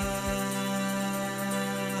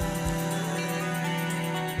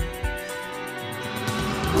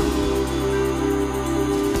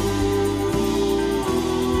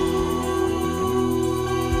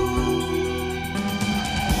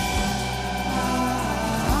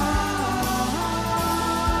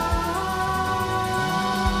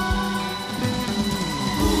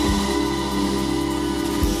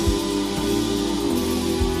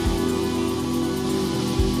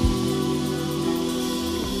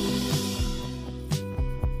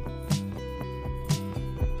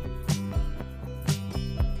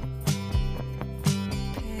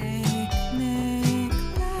picnic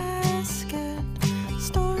basket,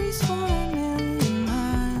 stories for a million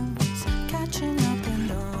miles, catching up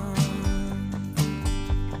and on,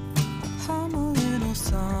 hum a little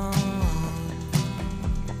song.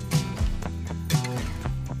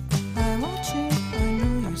 I watch you, I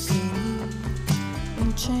know you see me,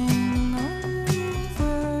 inching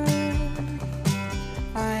over.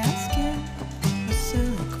 I ask you a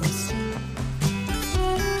silly question.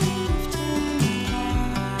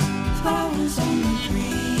 Flowers on the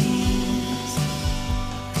breeze,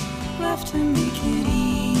 left to make it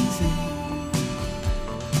easy.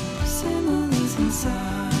 Similes and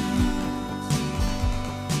sighs,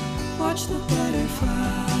 watch the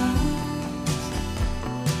butterflies.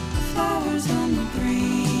 Flowers on the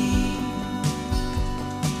breeze,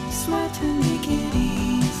 smile to make it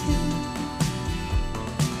easy.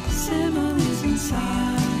 Similes and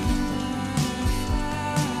sighs,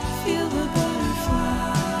 feel the butterflies.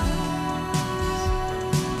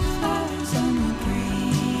 Flowers on the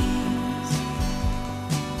breeze,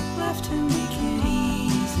 left to make it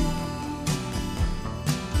easy.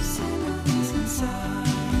 Similes and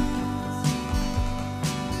sighs,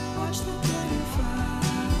 watch the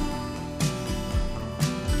butterflies.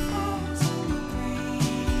 Flowers on the breeze,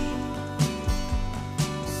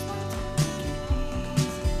 smile to make it easy.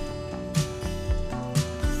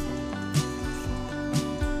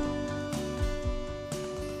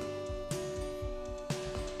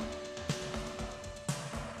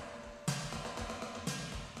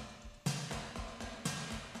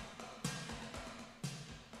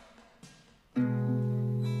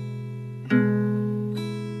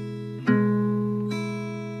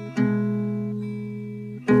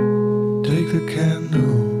 Take the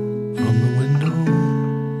candle from the window.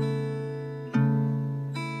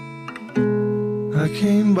 I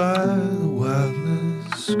came by the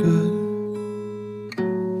wildness good.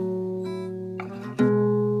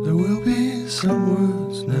 There will be some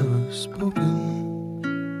words never spoken.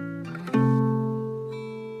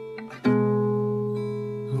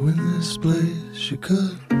 Oh, in this place you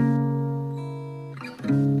could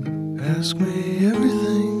ask me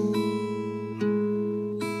everything.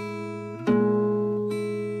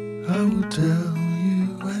 I will tell you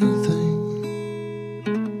anything.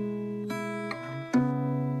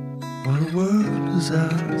 While the world is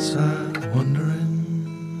outside wondering,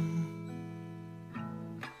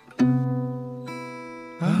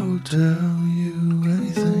 I will tell you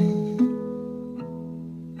anything.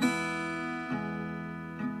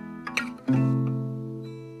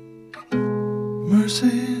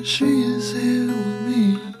 say she is here with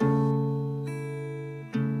me,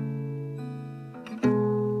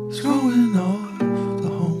 throwing off the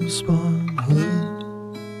homespun hood.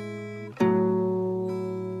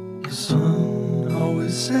 The sun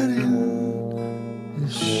always setting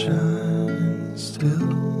is shining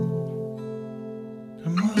still. I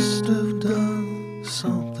must have done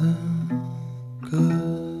something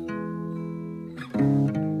good.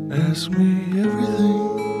 Ask me everything,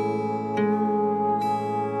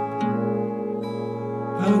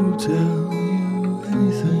 I will tell you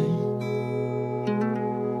anything.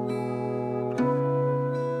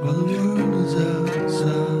 While the world is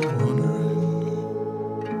outside wondering,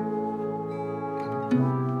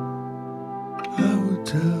 I will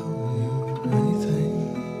tell you anything.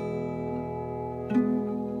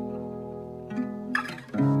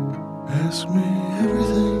 Ask me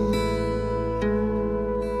everything,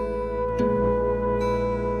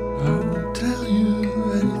 I will tell you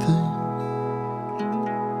anything.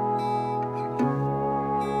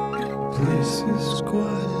 Place is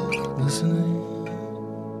quiet, listening.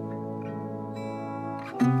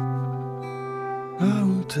 I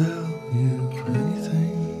will tell you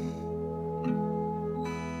anything.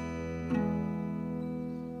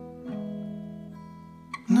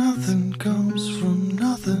 Nothing comes from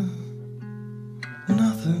nothing,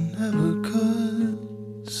 nothing ever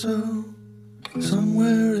could. So,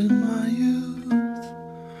 somewhere in my youth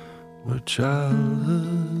or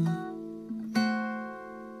childhood,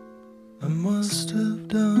 I must have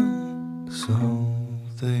done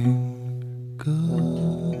something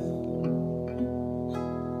good.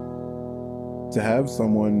 To have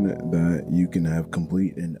someone that you can have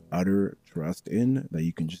complete and utter trust in, that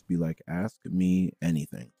you can just be like, ask me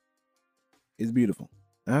anything, is beautiful.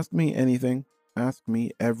 Ask me anything, ask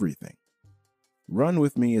me everything. Run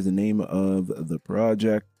With Me is the name of the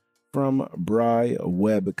project from Bry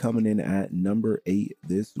Webb, coming in at number 8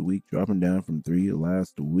 this week, dropping down from 3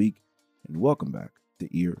 last week. And welcome back to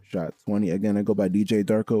Earshot20. Again, I go by DJ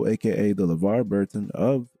Darko, aka the LeVar Burton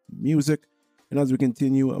of music. And as we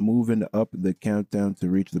continue moving up the countdown to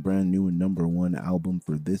reach the brand new number 1 album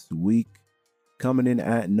for this week, coming in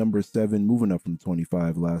at number 7, moving up from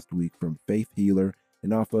 25 last week, from Faith Healer,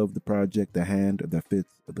 and off of the project The Hand That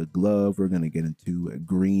Fits the Glove, we're going to get into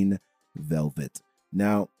Green Velvet.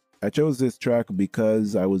 Now, I chose this track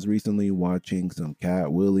because I was recently watching some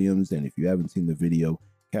Cat Williams, and if you haven't seen the video,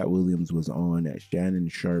 Cat Williams was on at Shannon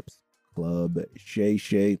Sharp's club, Shay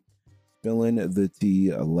Shay, spilling the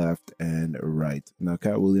tea left and right. Now,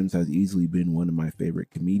 Cat Williams has easily been one of my favorite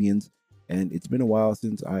comedians, and it's been a while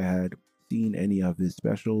since I had seen any of his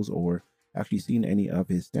specials or actually seen any of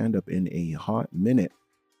his stand-up in a hot minute.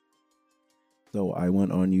 So I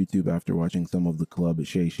went on YouTube after watching some of the Club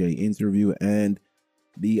Shay Shay interview, and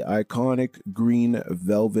the iconic green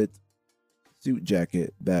velvet suit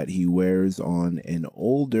jacket that he wears on an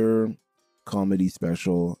older comedy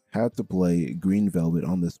special had to play Green Velvet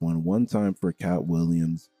on this one time for Cat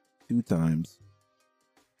Williams, 2 times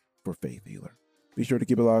for Faith Healer. Be sure to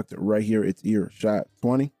keep it locked right here. It's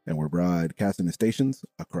Earshot20, and we're broadcasting the stations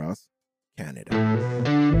across Canada.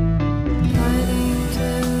 Fighting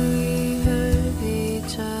till we hurt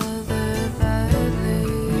each other badly.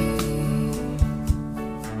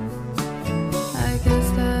 I guess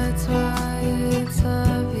that's why it's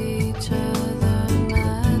love each other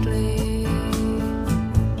madly.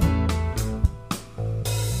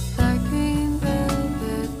 That green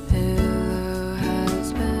velvet pillow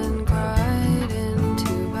has been cried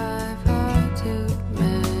into by far too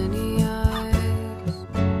many eyes.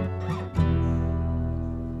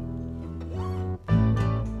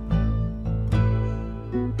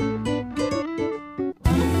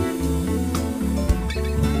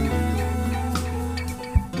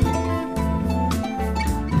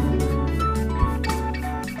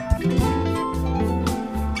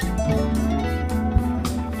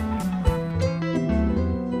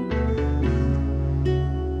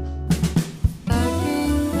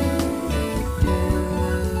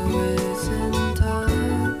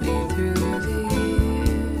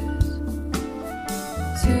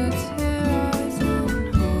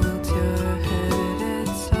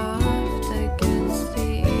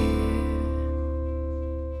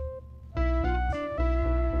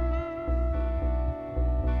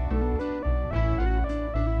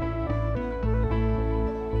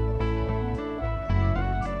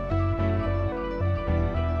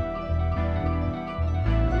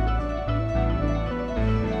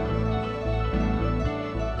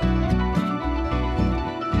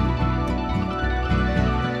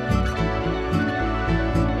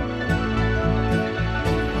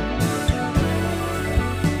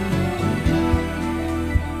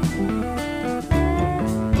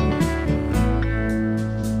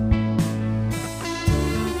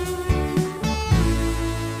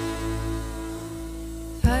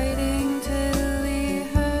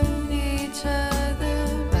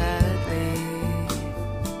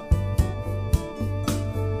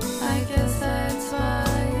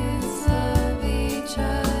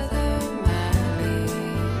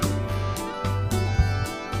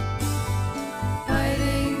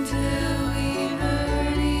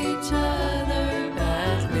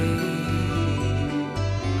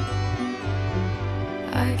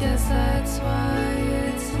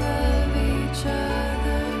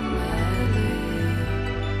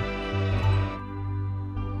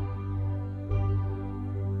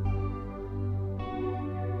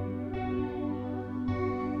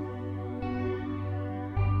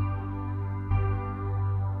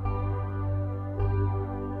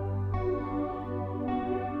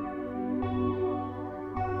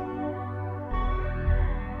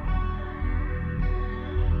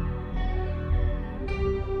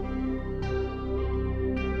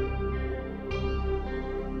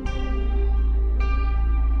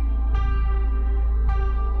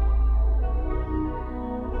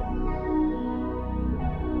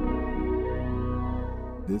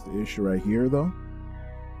 This ish right here, though.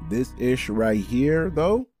 This ish right here,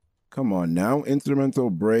 though. Come on now. Instrumental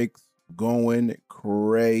breaks going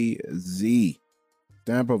crazy.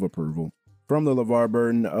 Stamp of approval from the LeVar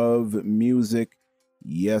Burton of music.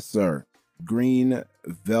 Yes, sir. Green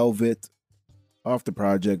Velvet off the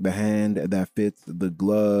project, The Hand That Fits the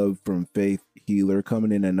Glove from Faith Healer,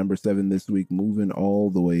 coming in at number 7 this week, moving all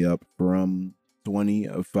the way up from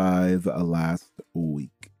 25 last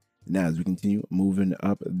week. Now, as we continue moving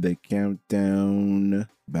up the countdown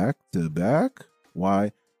back to back,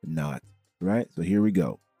 why not? Right? So here we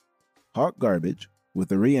go. Hot Garbage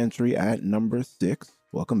with a re-entry at number 6.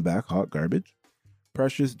 Welcome back, Hot Garbage.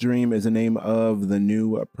 Precious Dream is the name of the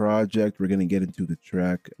new project. We're going to get into the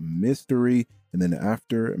track Mystery. And then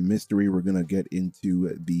after Mystery, we're going to get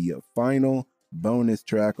into the final bonus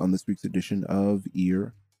track on this week's edition of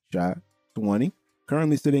Earshot 20.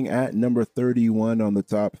 Currently sitting at number 31 on the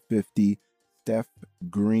top 50, Steph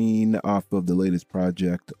Green off of the latest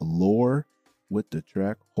project, Lore, with the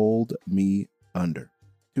track Hold Me Under.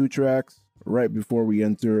 2 tracks right before we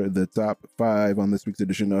enter the top 5 on this week's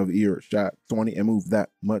edition of Earshot 20 and move that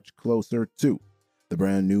much closer to the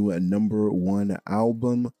brand new number 1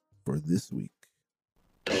 album for this week.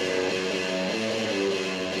 Mystery.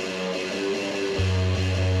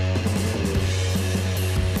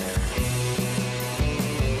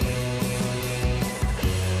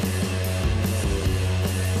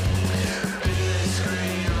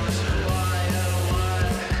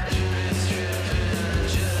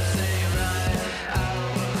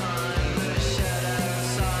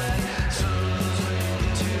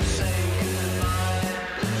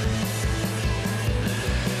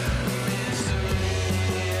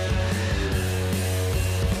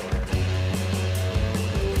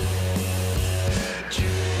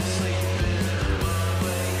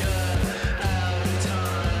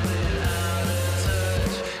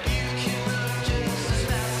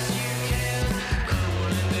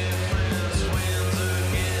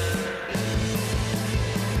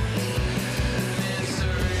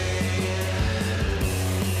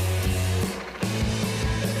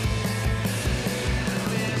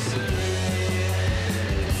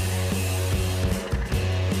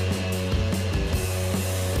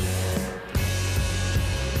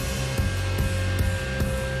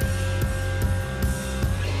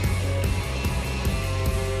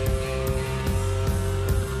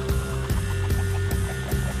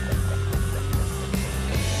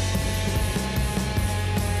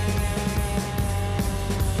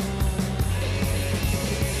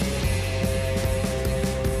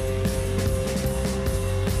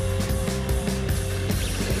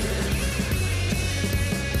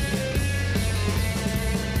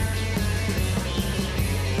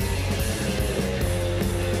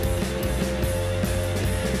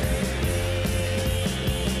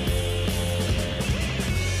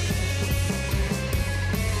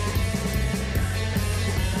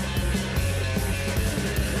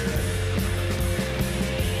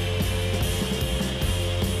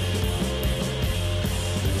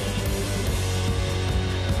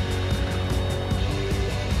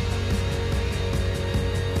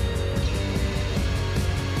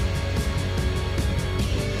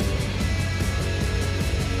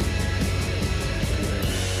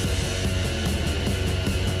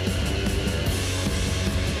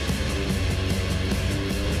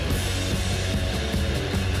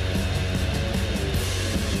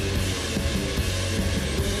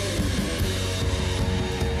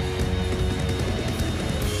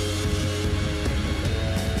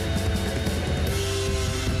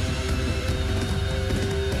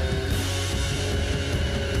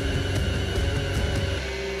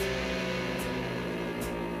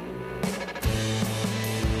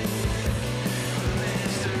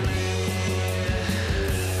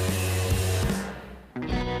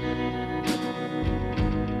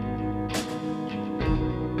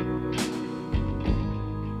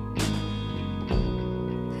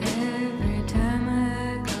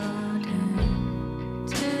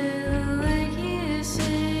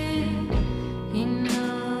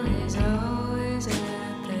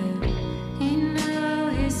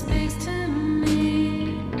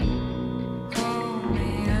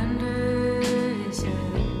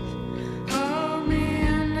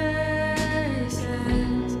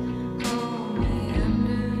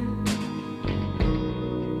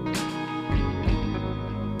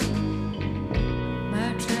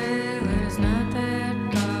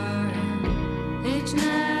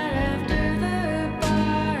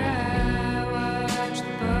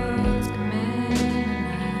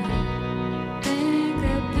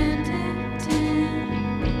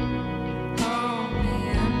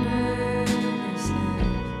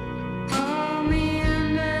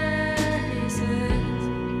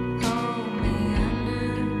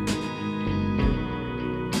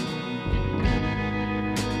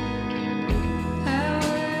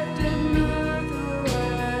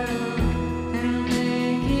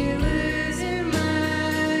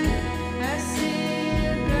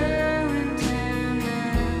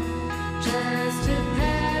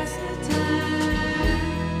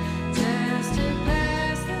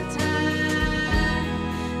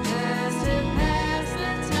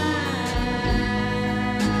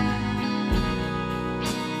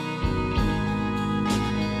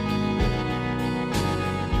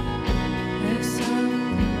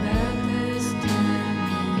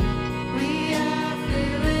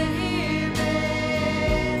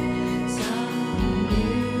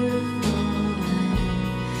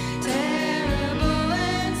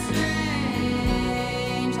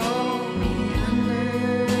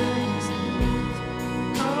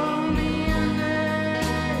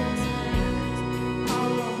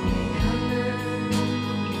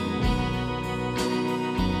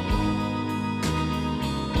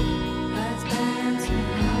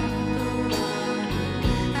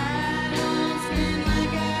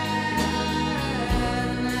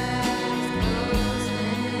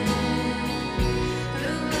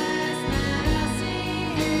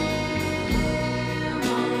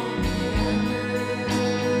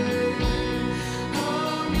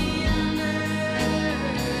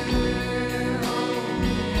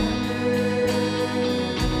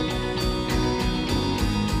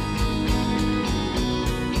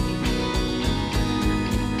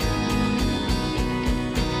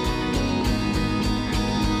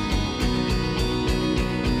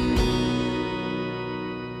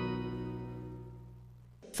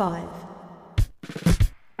 5.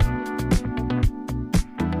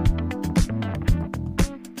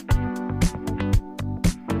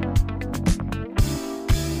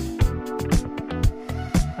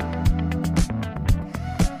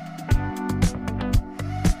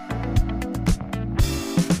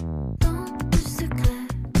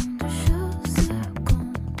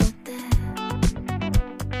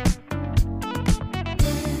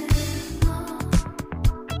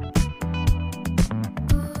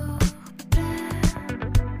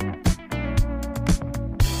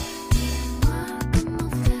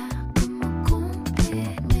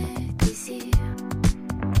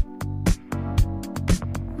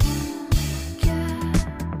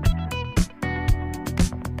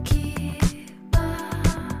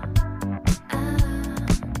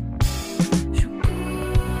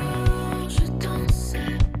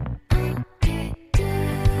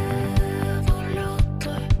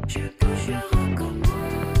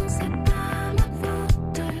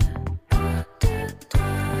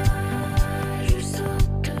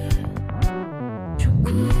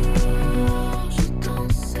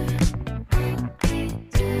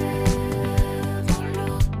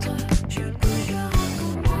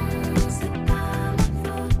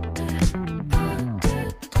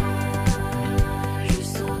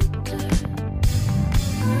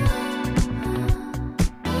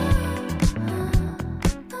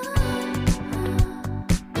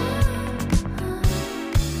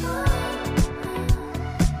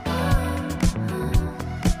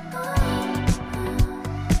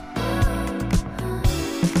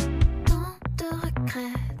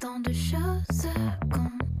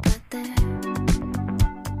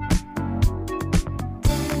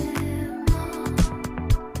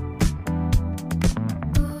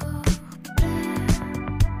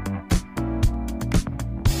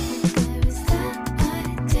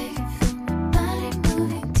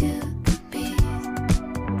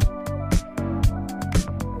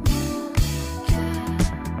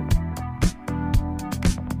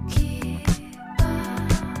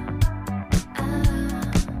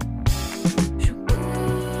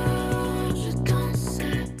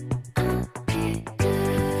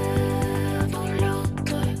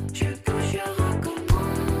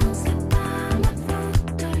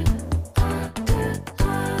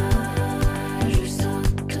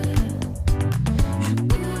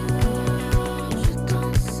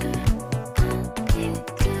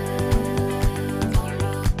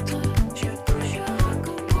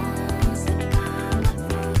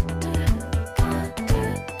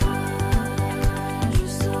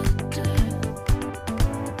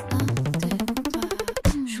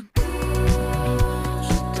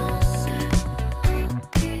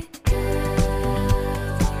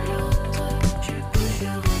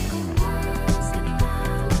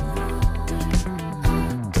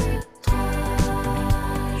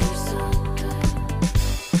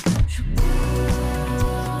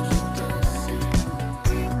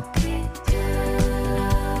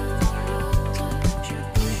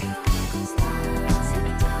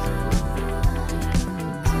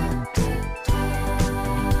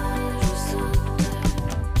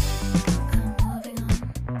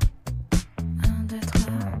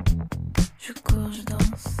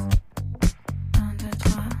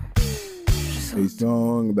 A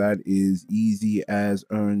song that is easy as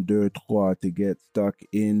 1, 2, 3 to get stuck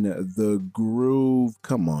in the groove.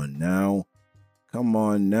 Come on now. Come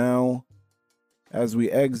on now. As we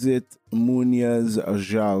exit Munia's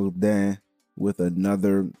Jardin with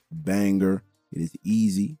another banger, it is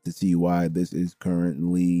easy to see why this is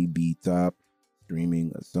currently the top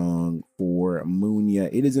streaming song for Munia.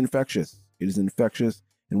 It is infectious. It is infectious.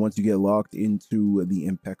 And once you get locked into the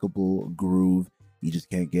impeccable groove, you just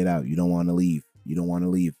can't get out. You don't want to leave. You don't want to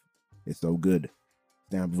leave. It's so good.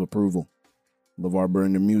 Stamp of approval. LeVar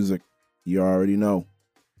Burton music. You already know.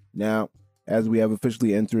 Now, as we have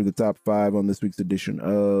officially entered the top 5 on this week's edition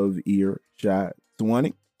of Earshot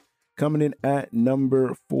 20, coming in at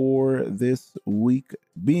number 4 this week,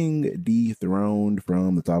 being dethroned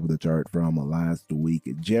from the top of the chart from last week,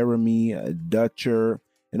 Jeremy Dutcher.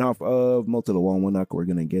 And off of Multi Wanak, we're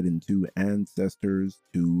going to get into Ancestors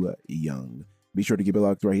Too Young. Be sure to keep it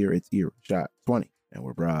locked right here. It's Earshot 20, and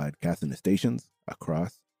we're broadcasting the stations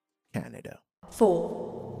across Canada.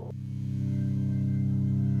 4.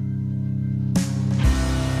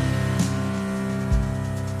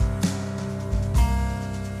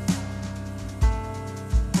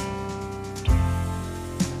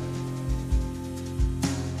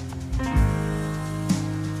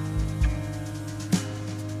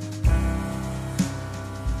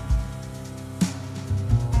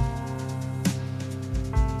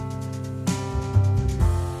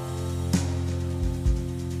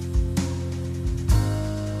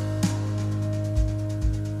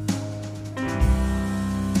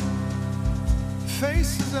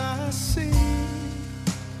 faces I see,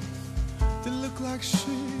 they look like shit.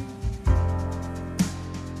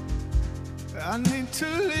 I need to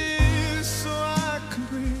live so I can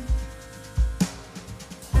breathe.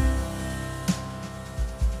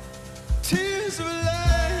 Tears of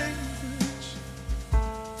language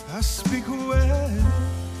I speak well,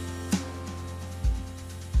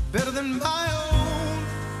 better than my own,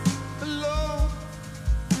 alone,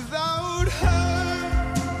 without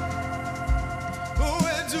her.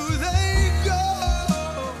 Where do they go?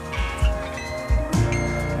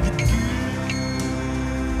 The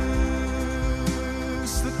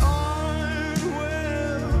gifts that aren't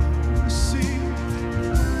well received,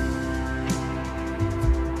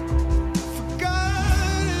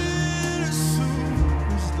 forgotten as soon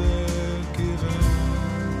as they're given.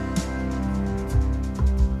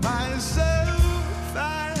 Myself,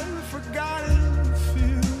 I've forgotten the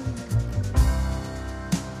feel.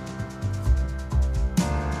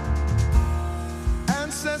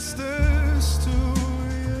 Ancestors to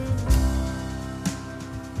you,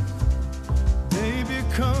 they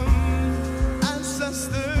become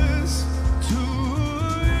ancestors to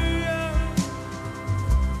you.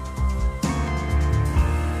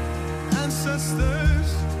 Ancestors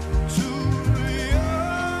to you.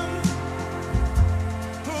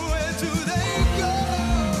 Where do they go?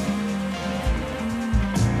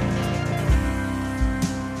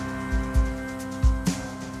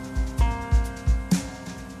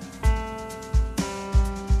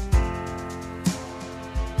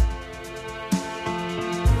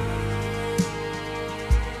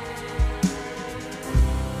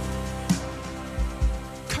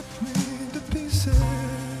 Cut me to pieces.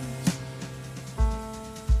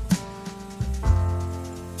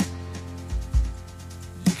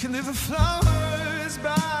 You can leave the flowers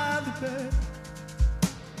by the bed.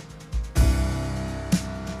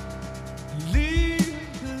 Leave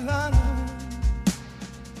the light on.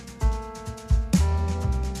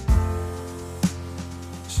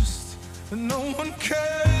 Just that no one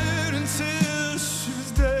cared until she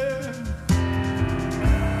was dead.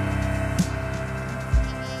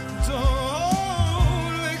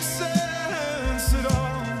 Don't make sense at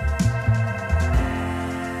all.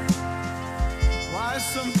 Why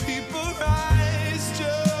some people rise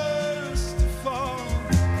just to fall.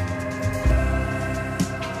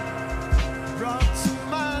 Brought to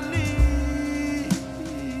my knees.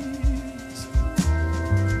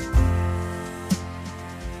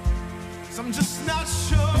 'Cause I'm just not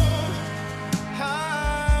sure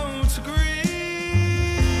how to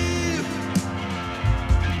grieve.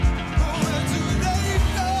 Where do they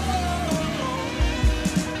go?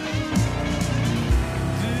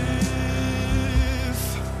 If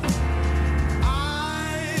I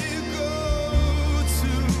go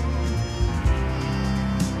to,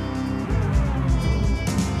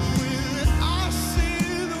 will I see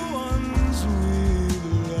the ones we've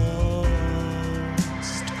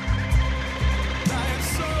lost?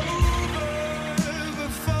 Life's over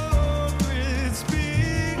before it's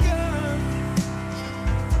begun.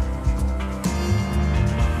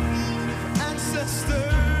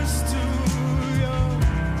 Ancestors too young,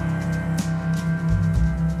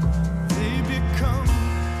 they become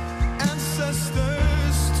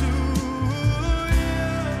ancestors too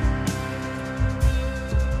young.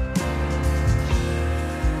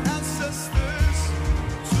 Ancestors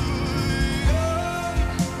too young.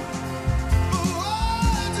 But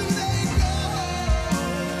where do they go?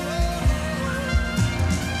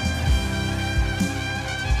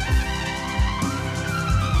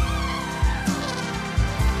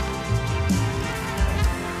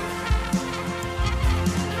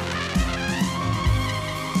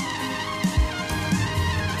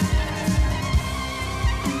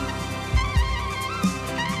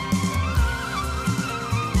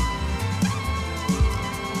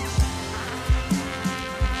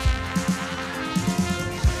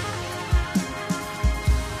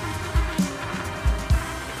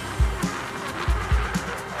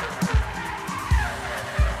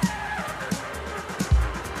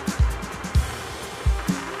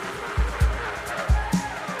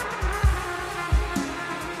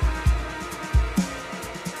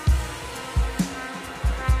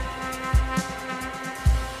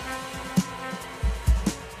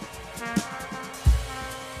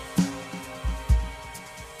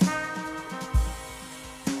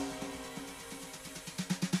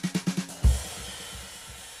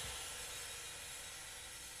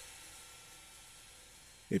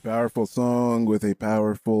 A powerful song with a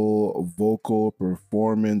powerful vocal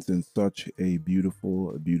performance and such a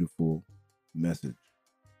beautiful, beautiful message.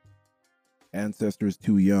 Ancestors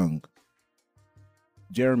Too Young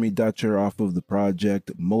Jeremy Dutcher off of the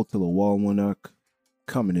project Motila Walwanuk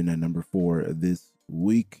coming in at number 4 this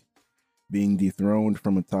week, being dethroned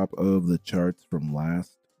from the top of the charts from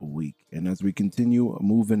last week. And as we continue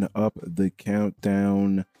moving up the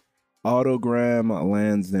countdown, Autogram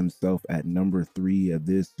lands themselves at number 3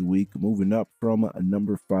 this week, moving up from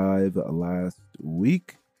number 5 last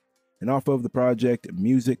week. And off of the project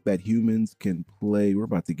Music That Humans Can Play, we're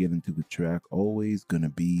about to get into the track Always Gonna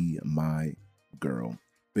Be My Girl.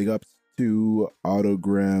 Big ups to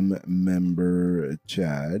Autogram member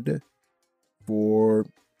Chad for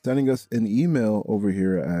sending us an email over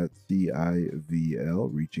here at CIVL,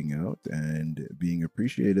 reaching out and being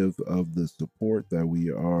appreciative of the support that we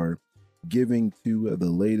are giving to the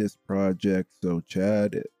latest project. So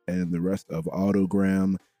Chad and the rest of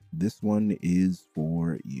Autogram, this one is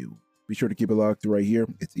for you. Be sure to keep it locked right here.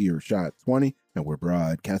 It's Earshot20, and we're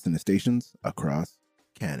broadcasting the stations across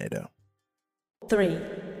Canada. 3.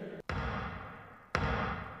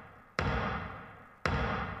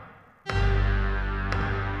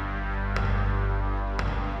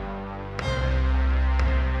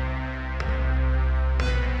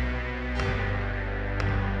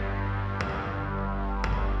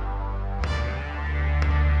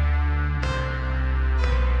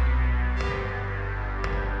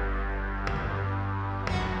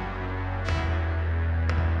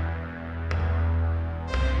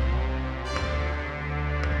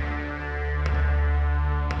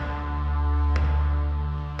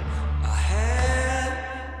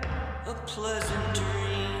 Pleasant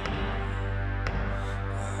dream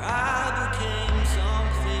where I became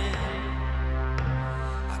something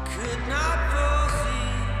I could not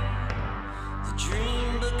foresee, the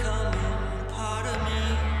dream becoming part of me,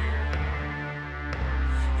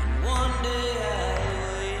 and one day I'll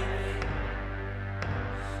wake,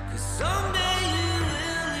 'cause someday you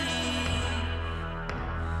will leave,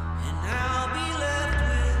 and I'll be left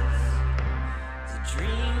with the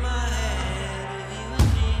dream I had of you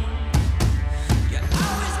and me. You're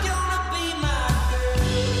always gonna be my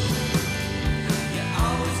girl. You're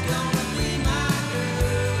always gonna be my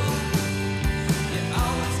girl. You're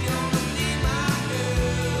always gonna be my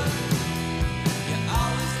girl. You're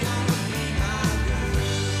always gonna be my girl.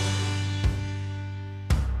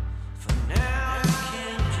 For now you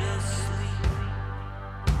can just sleep,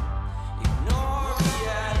 ignore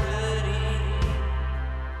reality,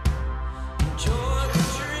 enjoy the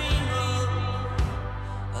dream of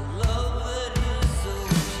a love that is so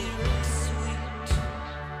pure and sweet.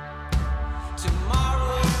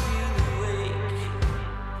 Tomorrow we'll wake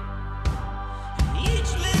and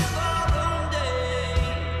each live our own day,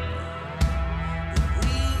 but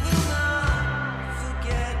we will not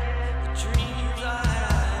forget the dreams I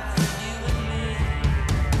have for you and me.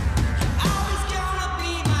 You're always gonna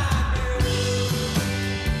be my girl.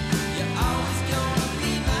 You're always gonna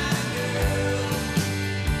be my girl.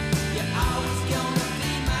 You're always gonna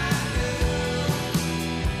be my girl.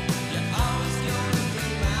 You're always gonna be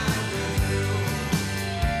my girl.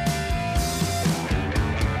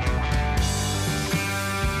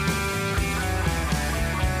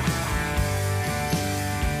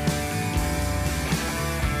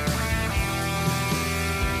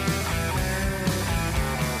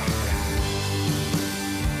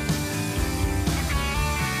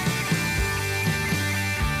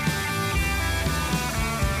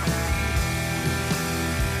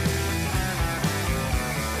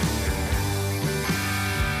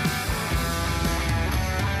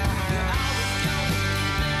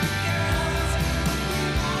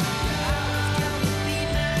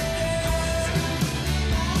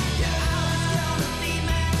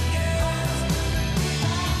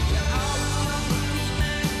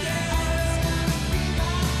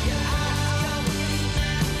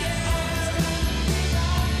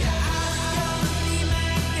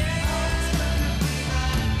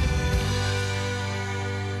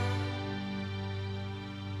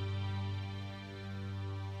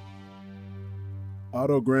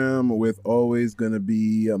 Autogram with Always Gonna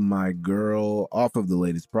Be My Girl off of the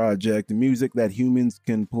latest project, Music That Humans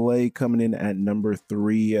Can Play, coming in at number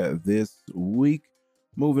 3 this week,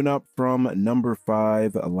 moving up from number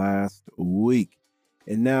 5 last week.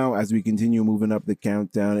 And now, as we continue moving up the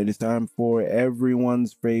countdown, it is time for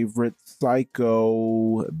everyone's favorite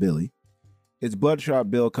Psycho Billy. It's Bloodshot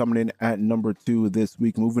Bill coming in at number 2 this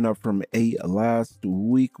week, moving up from 8 last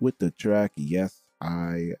week with the track Yes,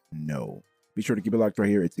 I Know. Be sure to keep it locked right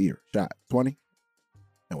here. It's Earshot20,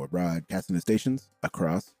 and we're broadcasting the stations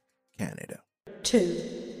across Canada. 2.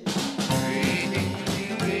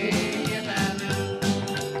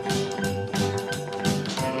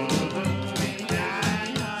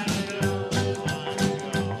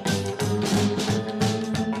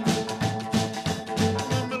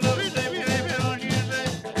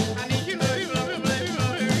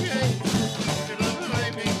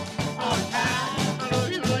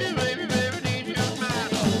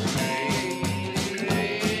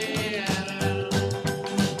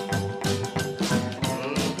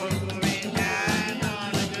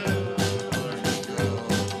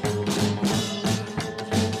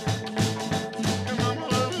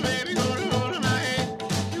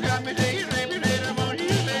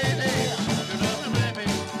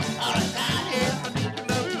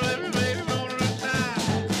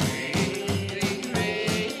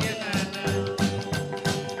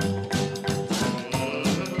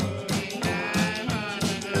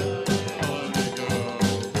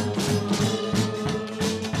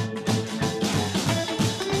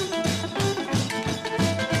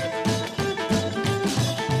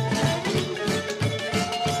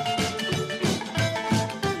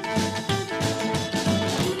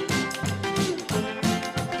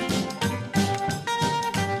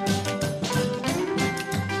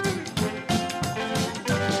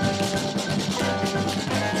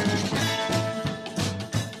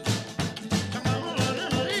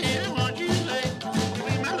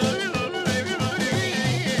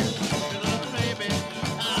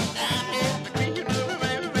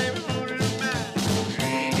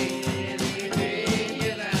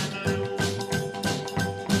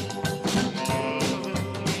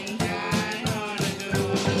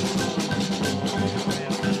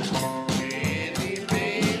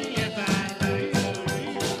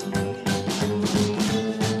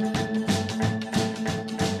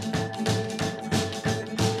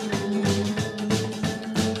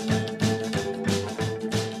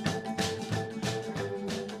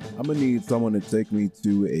 I'm gonna need someone to take me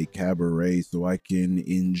to a cabaret so I can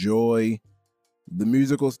enjoy the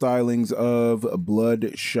musical stylings of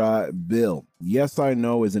Bloodshot Bill. Yes, I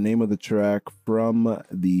Know is the name of the track from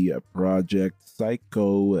the project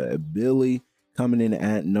Psycho Billy, coming in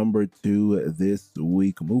at number 2 this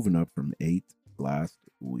week, moving up from 8 last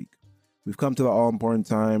week. We've come to the all-important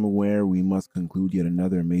time where we must conclude yet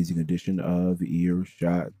another amazing edition of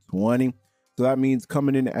Earshot 20. So that means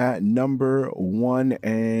coming in at number 1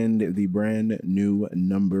 and the brand new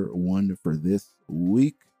number 1 for this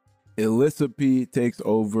week, Alyssa P takes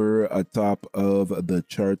over atop of the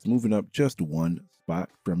charts, moving up just 1 spot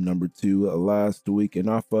from number 2 last week. And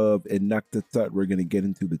off of Enactatut, we're going to get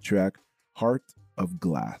into the track Heart of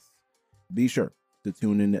Glass. Be sure to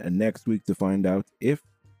tune in next week to find out if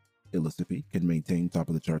Alyssa P can maintain top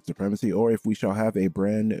of the chart supremacy or if we shall have a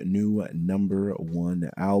brand new number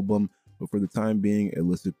 1 album. But for the time being,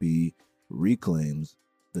 Alyssa P reclaims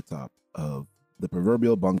the top of the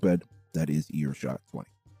proverbial bunk bed that is Earshot 20.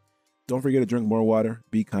 Don't forget to drink more water,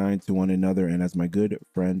 be kind to one another, and as my good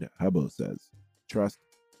friend Hubbo says, trust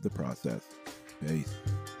the process. Peace.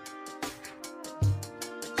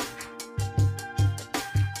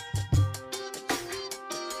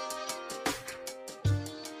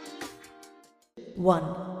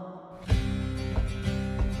 One.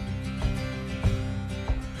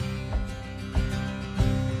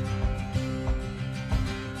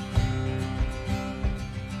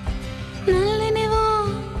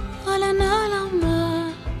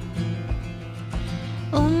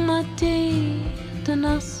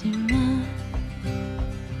 Nasima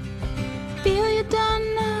Bio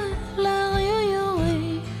dana la yo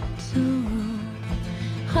tu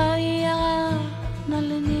Haya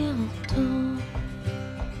nalenirto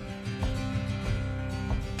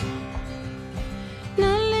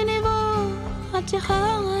Nalenivo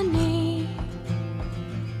atihani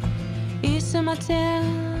Isamatel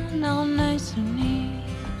na naisuni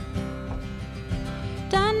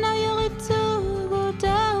Dana yoritu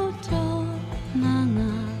godauto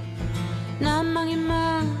Nanga Namangima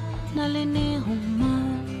Nalini Huma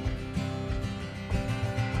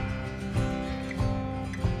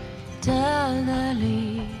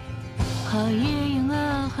Tagali Hayinga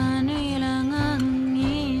Hanilanga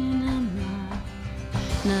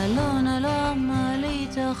Nama Nalo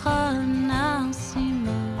Malita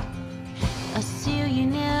Khanasima Asir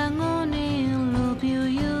Yinangoni Love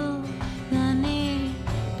you Nani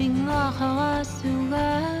Binga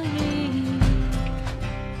Hawasugari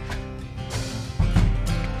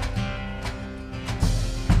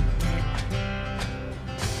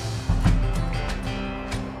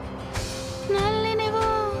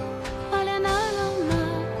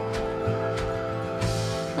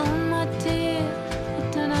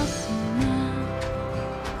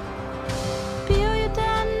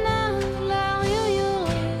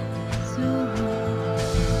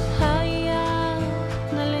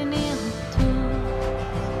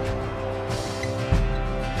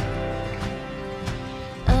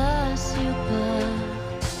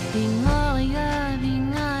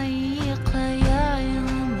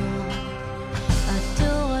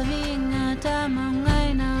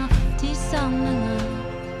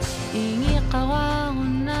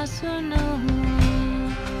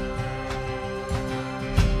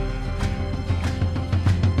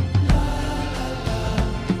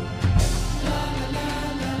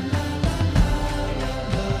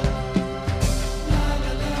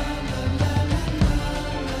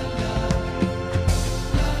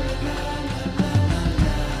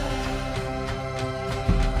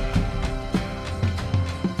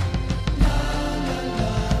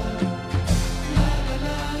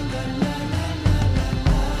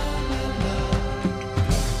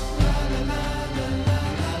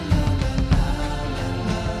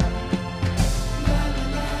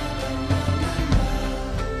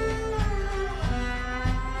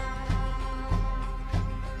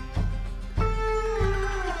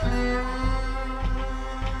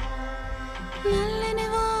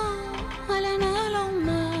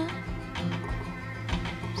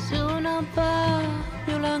Bye.